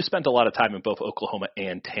 As someone who spent a lot of time in both Oklahoma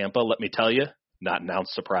and Tampa, let me tell you, not an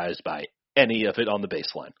ounce surprised by any of it on the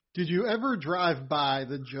baseline. Did you ever drive by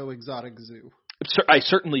the Joe Exotic Zoo? I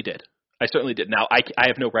certainly did. Now, I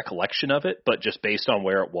have no recollection of it, but just based on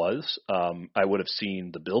where it was, I would have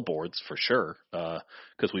seen the billboards for sure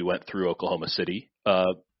because we went through Oklahoma City a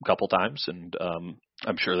couple times, and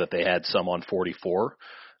I'm sure that they had some on 44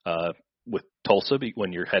 with Tulsa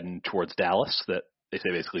when you're heading towards Dallas that they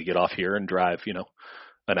say basically get off here and drive,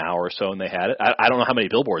 an hour or so, and they had it. I don't know how many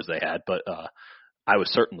billboards they had, but I was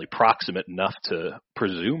certainly proximate enough to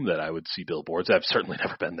presume that I would see billboards. I've certainly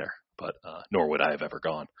never been there, but nor would I have ever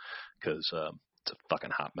gone. Because it's a fucking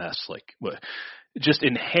hot mess, like just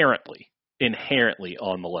inherently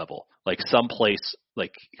on the level, like someplace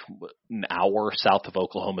like an hour south of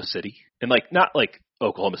Oklahoma City, and like not like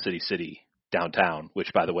Oklahoma City downtown,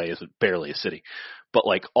 which by the way is barely a city, but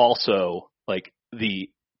like also like the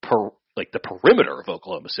perimeter of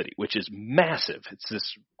Oklahoma City, which is massive. It's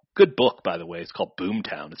this good book, by the way. It's called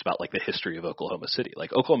Boomtown. It's about like the history of Oklahoma City.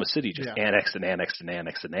 Like Oklahoma City just annexed and annexed and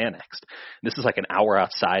annexed and annexed. And this is like an hour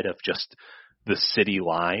outside of just the city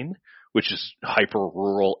line, which is hyper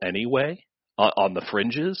rural anyway, on the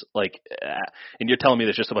fringes. Like, and you're telling me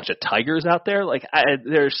there's just a bunch of tigers out there? Like,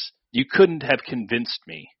 you couldn't have convinced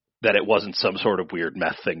me that it wasn't some sort of weird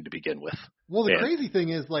meth thing to begin with. Well, the crazy thing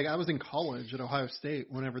is, like, I was in college at Ohio State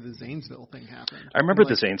whenever the Zanesville thing happened. I remember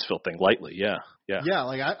the Zanesville thing lightly, yeah. Yeah,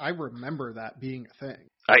 like, I remember that being a thing.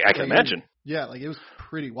 I can imagine. It was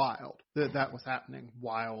pretty wild that was happening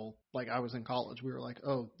while, like, I was in college. We were like,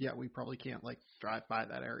 oh, yeah, we probably can't, like, drive by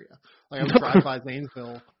that area. Like, I would drive by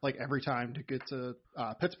Zanesville, like, every time to get to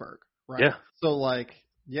Pittsburgh, right? Yeah. So, like,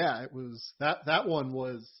 yeah, it was, that one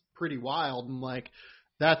was pretty wild, and, like,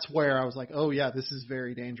 that's where I was like, oh, yeah, this is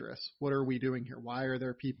very dangerous. What are we doing here? Why are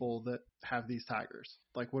there people that have these tigers?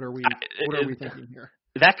 Like, what are we thinking here?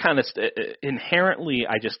 That kind of inherently,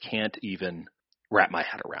 I just can't even wrap my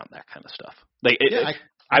head around that kind of stuff. Like,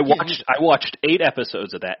 I watched 8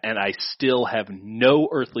 episodes of that, and I still have no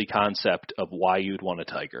earthly concept of why you'd want a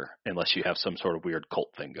tiger unless you have some sort of weird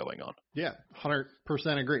cult thing going on. Yeah, 100%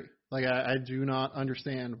 agree. Like, I do not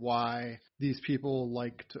understand why these people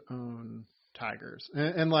like to own tigers.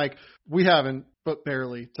 And like, we haven't but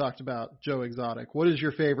barely talked about Joe Exotic. What is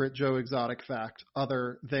your favorite Joe Exotic fact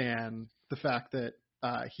other than the fact that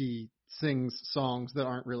he sings songs that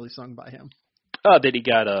aren't really sung by him? That he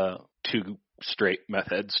got 2 straight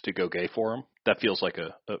meth heads to go gay for him. That feels like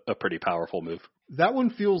a pretty powerful move. That one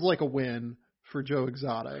feels like a win for Joe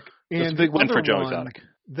Exotic. And it's a big win for Joe Exotic.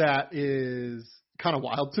 That is kind of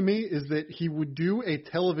wild to me is that he would do a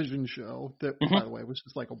television show that, by the way, was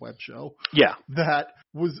just like a web show. Yeah. That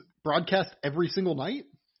was broadcast every single night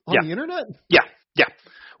on the internet. Yeah.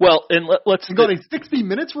 Well, and let's got a 60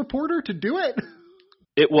 Minutes reporter to do it.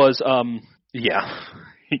 It was, yeah.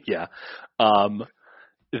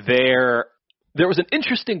 There was an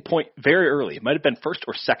interesting point very early. It might have been first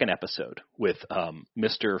or second episode with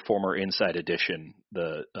Mr. Former Inside Edition,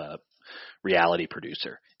 the reality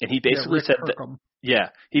producer, and he basically said that. Yeah,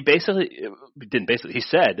 he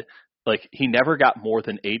said like he never got more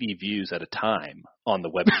than 80 views at a time on the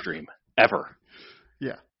web stream ever.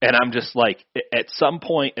 Yeah. And I'm just like, at some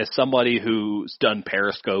point, as somebody who's done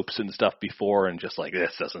Periscopes and stuff before, and just like,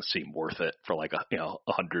 this doesn't seem worth it for like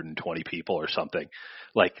 120 people or something.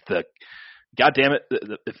 Like God damn it,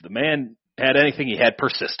 if the man had anything, he had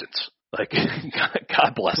persistence. Like,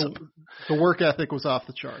 God bless him. The work ethic was off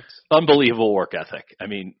the charts. Unbelievable work ethic. I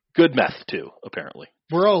mean, good meth too, apparently.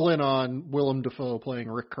 We're all in on Willem Dafoe playing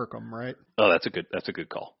Rick Kirkham, right? Oh, that's a good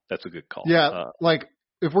call. Yeah, like,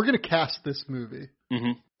 if we're going to cast this movie,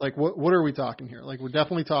 mm-hmm. like, what are we talking here? Like, we're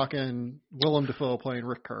definitely talking Willem Dafoe playing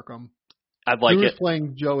Rick Kirkham. I'd like Who's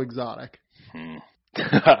playing Joe Exotic?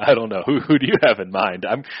 I don't know. Who do you have in mind?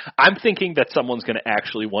 I'm thinking that someone's going to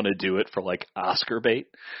actually want to do it for like Oscar bait.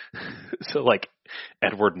 So like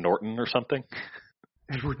Edward Norton or something.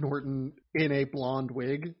 Edward Norton in a blonde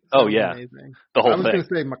wig. Oh yeah, amazing. The whole thing. I was going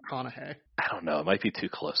to say McConaughey. I don't know. It might be too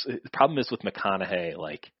close. The problem is with McConaughey,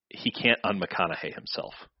 like he can't un-McConaughey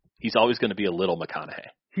himself. He's always going to be a little McConaughey.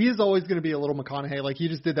 he is always going to be a little McConaughey. Like he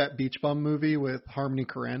just did that Beach Bum movie with Harmony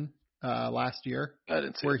Korine last year, I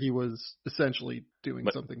didn't see where it. he was essentially doing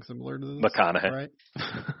something similar to this. McConaughey. Right?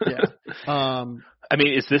 Yeah. I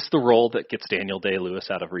mean, is this the role that gets Daniel Day-Lewis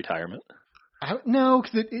out of retirement? No,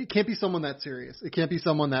 because it can't be someone that serious. It can't be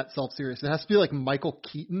someone that self-serious. It has to be like Michael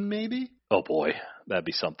Keaton, maybe. Oh boy, that'd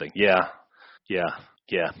be something. Yeah. I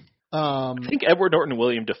I think Edward Norton and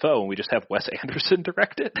William Dafoe, and we just have Wes Anderson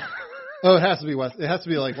direct it. Oh, it has to be Wes. It has to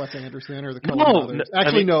be like Wes Anderson or the Coen No, brothers. no,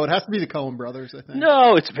 Actually, no, it has to be the Coen brothers. I think.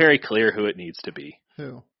 No, it's very clear who it needs to be.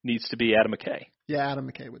 Who? Needs to be Adam McKay. Yeah, Adam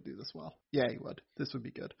McKay would do this well. Yeah, he would. This would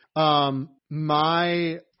be good.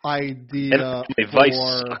 My idea And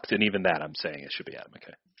Vice sucked, and even that I'm saying it should be Adam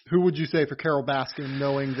McKay. Who would you say for Carol Baskin,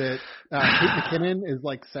 knowing that Kate McKinnon is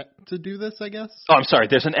like set to do this? I guess. Oh, I'm sorry.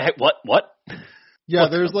 There's an what? Yeah,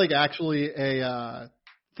 there's like actually a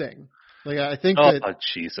thing. Like I think Oh, that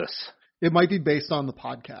Jesus. it might be based on the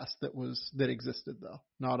podcast that existed though,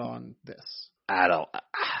 not on this. I don't.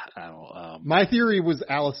 My theory was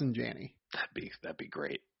Allison Janney. That'd be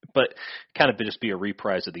great, but kind of just be a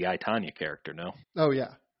reprise of the I, Tonya character. No. Oh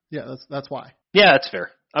yeah, that's why. Yeah, that's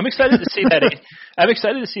fair. I'm excited to see that. I'm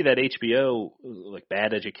excited to see that HBO like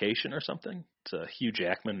Bad Education or something. It's Hugh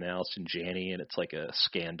Jackman and Allison Janney, and it's like a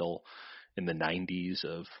scandal in the 90s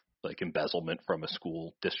of like embezzlement from a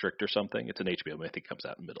school district or something. It's an HBO. I think it comes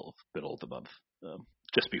out in the middle of the month,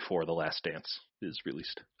 just before The Last Dance is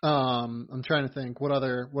released. I'm trying to think what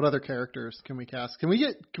other characters can we cast? Can we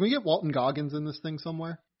get Walton Goggins in this thing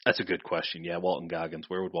somewhere? That's a good question. Yeah, Walton Goggins.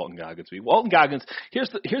 Where would Walton Goggins be? Walton Goggins. Here's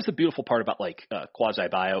the beautiful part about like quasi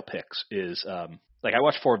biopics is like I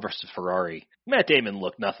watched Ford versus Ferrari. Matt Damon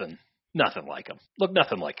looked nothing like him. Looked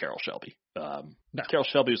nothing like Carroll Shelby. No. Carroll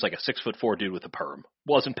Shelby was like a 6'4" dude with a perm.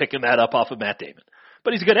 Wasn't picking that up off of Matt Damon,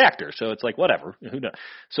 but he's a good actor, so it's like whatever. Who knows?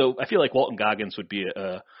 So I feel like Walton Goggins would be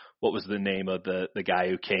what was the name of the guy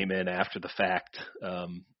who came in after the fact,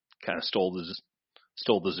 kind of stole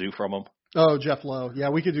the zoo from him. Oh, Jeff Lowe. Yeah,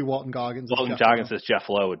 we could do Walton Goggins. Walton Goggins as Jeff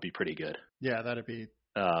Lowe would be pretty good. Yeah, that'd be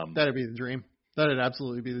the dream. That'd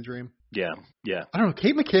absolutely be the dream. Yeah. I don't know.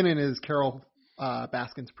 Kate McKinnon is Carol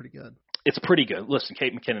Baskin's pretty good. It's pretty good. Listen,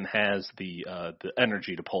 Kate McKinnon has the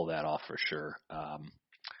energy to pull that off for sure.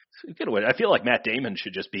 I feel like Matt Damon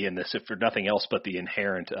should just be in this, if for nothing else but the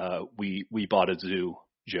inherent we bought a zoo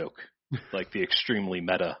joke, like the extremely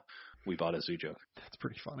meta we bought a zoo joke. That's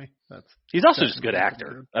pretty funny. He's also just a good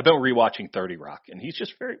actor. I've been rewatching 30 Rock, and he's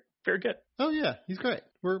just very, very good. Oh yeah, he's great.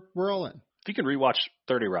 We're all in. If you can rewatch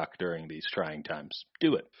 30 Rock during these trying times,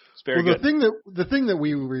 do it. It's very good. The thing that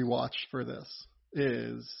we rewatched for this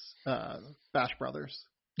is Bash Brothers.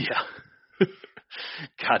 Yeah.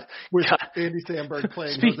 God. With Andy Samberg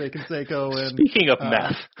playing Jose Canseco and speaking of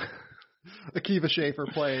meth, Akiva Schaffer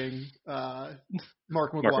playing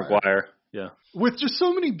Mark McGuire. Mark McGuire. Yeah. With just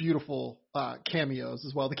so many beautiful cameos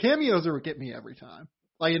as well. The cameos are what get me every time.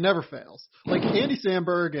 Like it never fails. Like Andy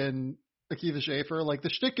Samberg and Akiva Schaffer, like the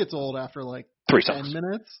shtick gets old after like 10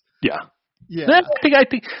 minutes. Yeah. Yeah. I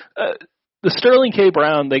think the Sterling K.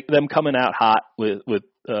 Brown, them coming out hot with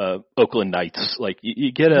Oakland Knights, like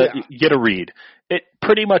you get a read. It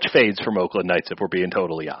pretty much fades from Oakland Knights if we're being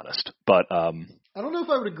totally honest. But I don't know if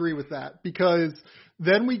I would agree with that because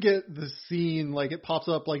then we get the scene, like it pops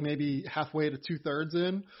up like maybe halfway to 2/3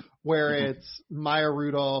 in, where it's Maya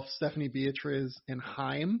Rudolph, Stephanie Beatriz, and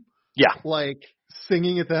Haim. Yeah. Like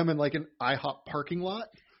singing at them in like an IHOP parking lot.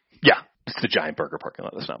 Yeah. It's the giant burger parking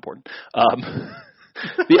lot. That's not important.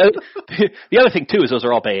 The other thing too is those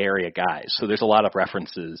are all Bay Area guys, so there's a lot of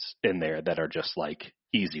references in there that are just like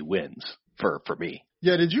easy wins for me.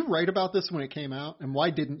 Yeah, did you write about this when it came out, and why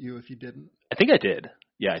didn't you if you didn't? I think I did.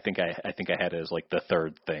 Yeah, I think I had it as like the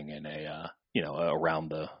third thing in a around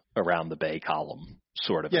the Bay column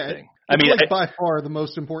sort of a thing. I mean, like by far the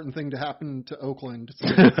most important thing to happen to Oakland.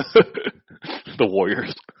 The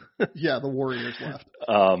Warriors. Yeah, the Warriors left.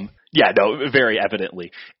 Yeah, no, very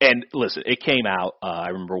evidently. And listen, it came out. I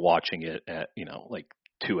remember watching it at like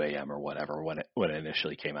 2 a.m. or whatever when it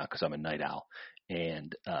initially came out because I'm a night owl.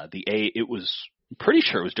 And it was pretty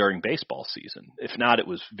sure it was during baseball season. If not, it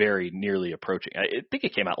was very nearly approaching. I think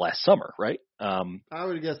it came out last summer, right? I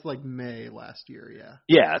would have guessed like May last year. Yeah.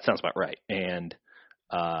 Yeah, that sounds about right. And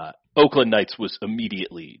Oakland Knights was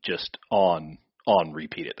immediately just on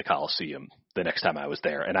repeat at the Coliseum the next time I was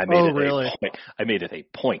there, and I made it a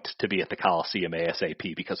point to be at the Coliseum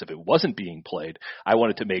ASAP because if it wasn't being played, I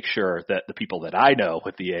wanted to make sure that the people that I know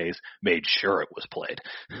with the A's made sure it was played.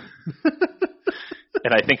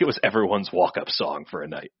 And I think it was everyone's walk-up song for a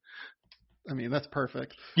night. I mean, that's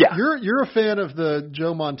perfect. Yeah. You're a fan of the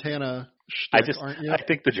Joe Montana shtick, aren't you? I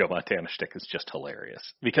think the Joe Montana shtick is just hilarious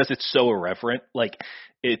because it's so irreverent. Like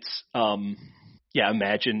it's,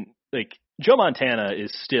 imagine like Joe Montana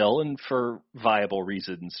is still, and for viable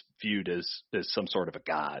reasons, viewed as some sort of a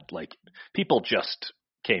god. Like people just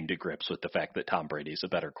came to grips with the fact that Tom Brady is a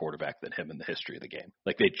better quarterback than him in the history of the game.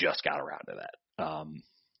 Like they just got around to that.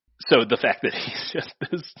 So the fact that he's just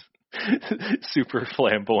this super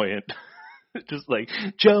flamboyant, just like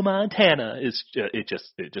Joe Montana it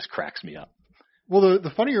just cracks me up. Well,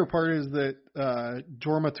 the funnier part is that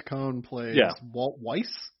Jorma Taccone plays Walt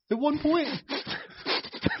Weiss at one point.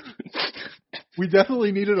 We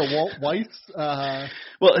definitely needed a Walt Weiss.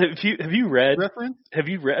 Well, have you read reference? Have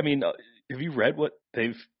you read? I mean, have you read what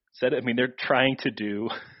they've said? I mean, they're trying to do.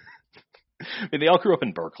 I mean, they all grew up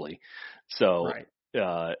in Berkeley, so right.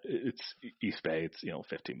 It's East Bay. It's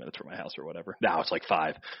 15 minutes from my house or whatever. Now it's like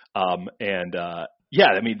 5. Yeah,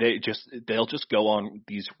 I mean, they'll just go on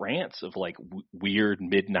these rants of like weird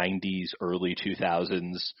mid 90s, early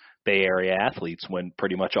 2000s Bay Area athletes when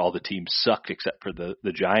pretty much all the teams sucked except for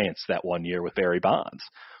the Giants that one year with Barry Bonds.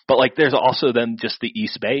 But like, there's also then just the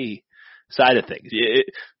East Bay side of things.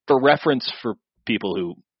 For reference for people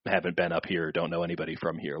who haven't been up here, don't know anybody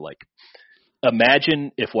from here, like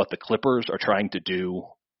imagine if what the Clippers are trying to do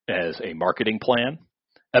as a marketing plan,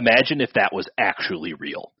 imagine if that was actually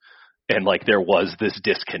real. And like there was this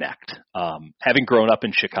disconnect. Having grown up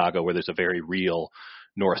in Chicago where there's a very real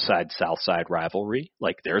North Side, South Side rivalry,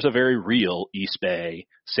 like there's a very real East Bay,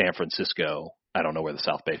 San Francisco, I don't know where the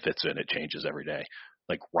South Bay fits in, it changes every day,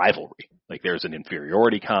 like rivalry. Like there's an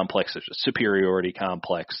inferiority complex, there's a superiority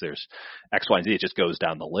complex, there's X, Y, and Z, it just goes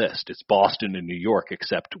down the list. It's Boston and New York,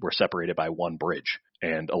 except we're separated by one bridge.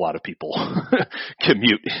 And a lot of people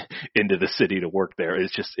commute into the city to work there.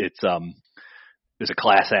 There's a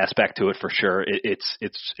class aspect to it for sure.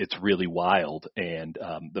 It's really wild. And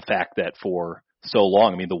the fact that for so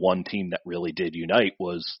long, I mean, the one team that really did unite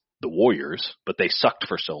was the Warriors, but they sucked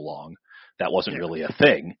for so long. That wasn't really a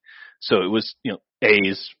thing. So it was,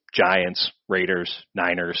 A's, Giants, Raiders,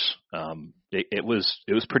 Niners. It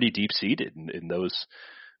was pretty deep seated, and those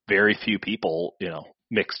very few people,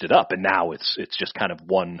 mixed it up. And now it's just kind of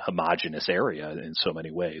one homogenous area in so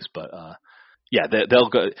many ways. But yeah, they'll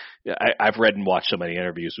go. I've read and watched so many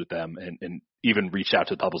interviews with them, and even reached out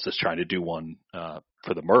to the publicist trying to do one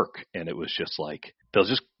for the Merc, and it was just like they'll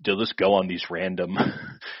just go on these random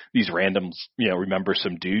remember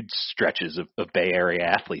some dudes stretches of Bay Area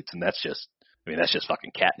athletes, and that's just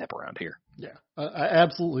fucking catnip around here. Yeah, I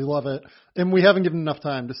absolutely love it, and we haven't given enough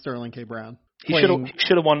time to Sterling K. Brown. He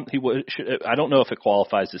should have won. I don't know if it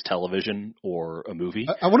qualifies as television or a movie.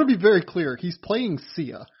 I want to be very clear. He's playing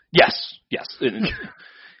Sia. Yes.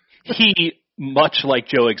 He, much like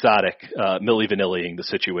Joe Exotic, Milli Vanilli-ing the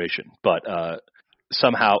situation, but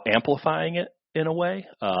somehow amplifying it in a way.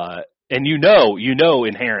 And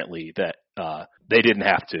inherently that they didn't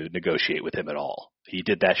have to negotiate with him at all. He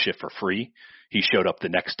did that shit for free. He showed up the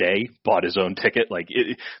next day, bought his own ticket. Like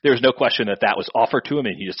there's no question that was offered to him,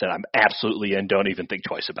 and he just said, "I'm absolutely in. Don't even think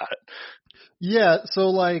twice about it." Yeah.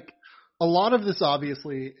 So like, a lot of this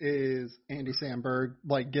obviously is Andy Samberg,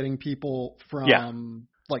 like getting people from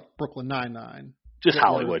like Brooklyn Nine-Nine. Just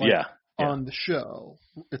Hollywood, on the show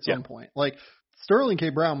at some point. Like Sterling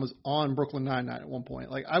K. Brown was on Brooklyn Nine-Nine at one point.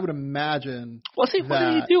 Like I would imagine. What did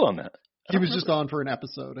he do on that? He was just on for an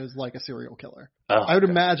episode as like a serial killer. Oh, I would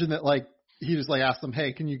imagine that like he just like asked them,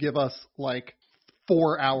 "Hey, can you give us like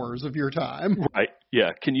 4 hours of your time?" Right.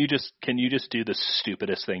 Yeah. Can you just do the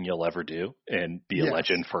stupidest thing you'll ever do and be a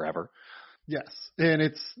legend forever? Yes, and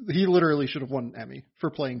he literally should have won an Emmy for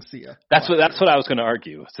playing Sia. That's what I was going to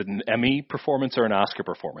argue. Is it an Emmy performance or an Oscar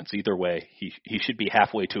performance? Either way, he should be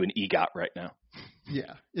halfway to an EGOT right now.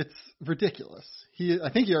 Yeah, it's ridiculous. I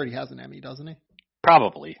think he already has an Emmy, doesn't he?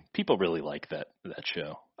 Probably. People really like that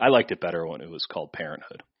show. I liked it better when it was called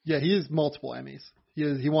Parenthood. Yeah, he has multiple Emmys.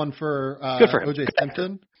 He won for Good for him. O.J.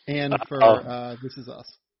 Simpson and for This Is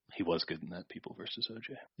Us. He was good in that, People versus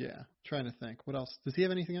O.J. Yeah, trying to think. What else? Does he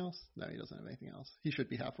have anything else? No, he doesn't have anything else. He should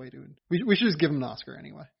be halfway doing. We should just give him an Oscar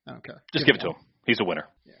anyway. I don't care. Just give it to him. He's a winner.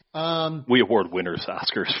 Yeah. We award winners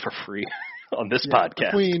Oscars for free on this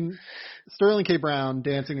podcast. Between Sterling K. Brown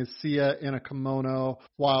dancing as Sia in a kimono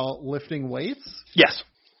while lifting weights. Yes.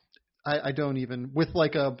 I don't even, with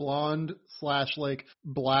like a blonde / like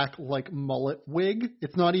black like mullet wig.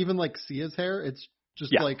 It's not even like Sia's hair. It's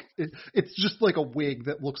just like it's just like a wig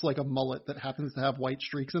that looks like a mullet that happens to have white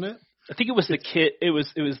streaks in it. I think it was the kid. It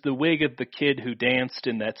was the wig of the kid who danced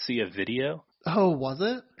in that Sia video. Oh, was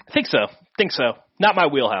it? I think so. Not my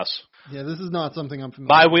wheelhouse. Yeah, this is not something I'm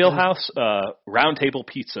familiar My with. wheelhouse, Round Table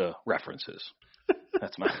Pizza references.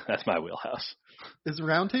 That's my wheelhouse. Is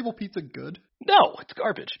Round Table Pizza good? No, it's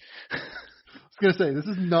garbage. I was gonna say this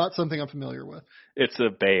is not something I'm familiar with. It's a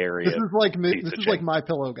Bay Area. This is chain. like My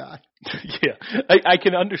Pillow guy. Yeah, I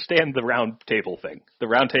can understand the Round Table thing. The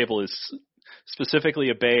Round Table is specifically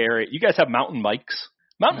a Bay Area. You guys have Mountain Mike's.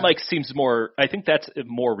 Mountain Mike's seems more. I think that's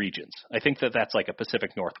more regions. I think that's like a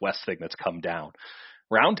Pacific Northwest thing that's come down.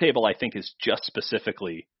 Round Table, I think, is just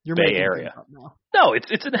specifically Bay Area. No,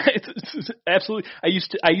 it's absolutely. I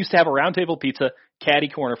used to have a Round Table Pizza caddy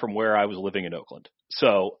corner from where I was living in Oakland.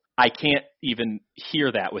 So I can't even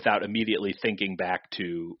hear that without immediately thinking back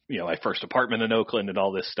to, my first apartment in Oakland and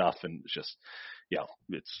all this stuff. And it's just,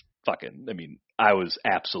 it's fucking, I was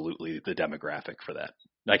absolutely the demographic for that.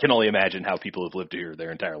 I can only imagine how people who've lived here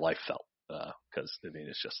their entire life felt. Cause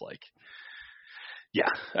it's just like, yeah,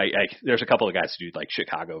 there's a couple of guys who do like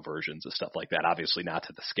Chicago versions of stuff like that, obviously not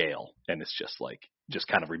to the scale. And it's just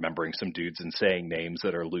kind of remembering some dudes and saying names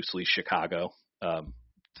that are loosely Chicago.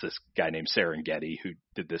 It's this guy named Serengeti who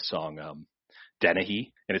did this song,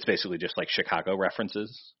 Dennehy, and it's basically just like Chicago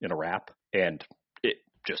references in a rap, and it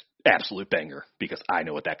just absolute banger because I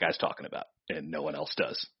know what that guy's talking about and no one else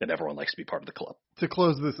does, and everyone likes to be part of the club. To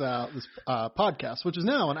close this out, this podcast, which is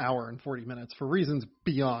now an hour and 40 minutes for reasons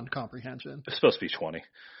beyond comprehension. It's supposed to be 20.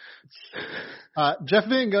 Jeff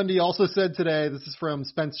Van Gundy also said today, this is from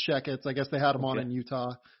Spence Checkets, I guess they had him on in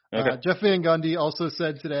Utah. Okay. Jeff Van Gundy also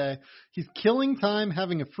said today he's killing time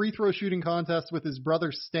having a free throw shooting contest with his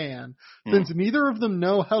brother Stan. Since neither of them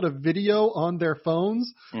know how to video on their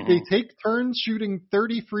phones, they take turns shooting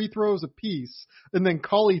 30 free throws apiece and then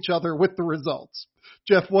call each other with the results.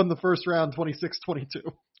 Jeff won the first round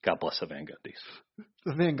 26-22. God bless the Van Gundys.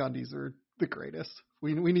 The Van Gundys are the greatest.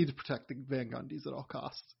 We need to protect the Van Gundys at all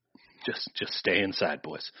costs. Just stay inside,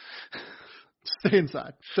 boys. Stay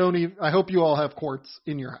inside. I hope you all have courts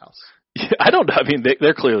in your house. Yeah, I don't know.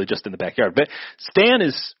 They're clearly just in the backyard. But Stan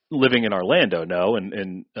is living in Orlando, no,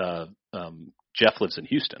 and Jeff lives in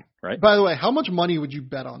Houston, right? By the way, how much money would you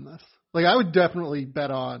bet on this? Like, I would definitely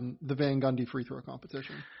bet on the Van Gundy free throw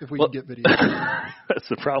competition if we could get video. That's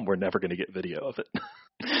the problem. We're never going to get video of it.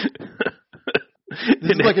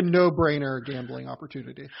 This is like a no-brainer gambling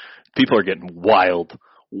opportunity. People are getting wild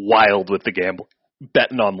with the gamble.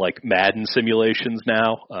 Betting on like Madden simulations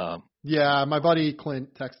now. Yeah, my buddy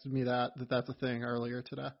Clint texted me that's a thing earlier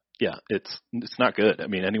today. Yeah, it's not good.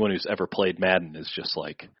 Anyone who's ever played Madden is just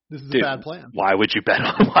like, this is a bad plan. Why would you bet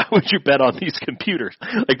on these computers?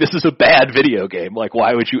 Like, this is a bad video game. Like,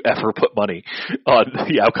 why would you ever put money on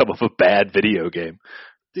the outcome of a bad video game?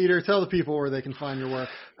 Dieter, tell the people where they can find your work.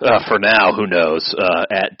 For now, who knows?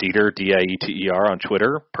 At Dieter, Dieter on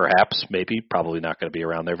Twitter. Perhaps, maybe, probably not going to be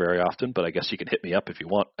around there very often, but I guess you can hit me up if you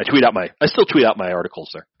want. I still tweet out my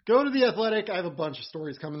articles there. Go to The Athletic. I have a bunch of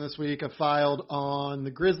stories coming this week. I've filed on the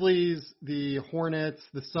Grizzlies, the Hornets,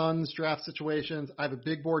 the Suns draft situations. I have a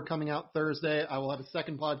big board coming out Thursday. I will have a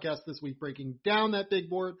second podcast this week breaking down that big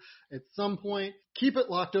board at some point. Keep it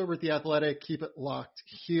locked over at The Athletic. Keep it locked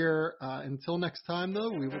here. Until next time, though,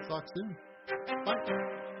 we will talk soon. Bye.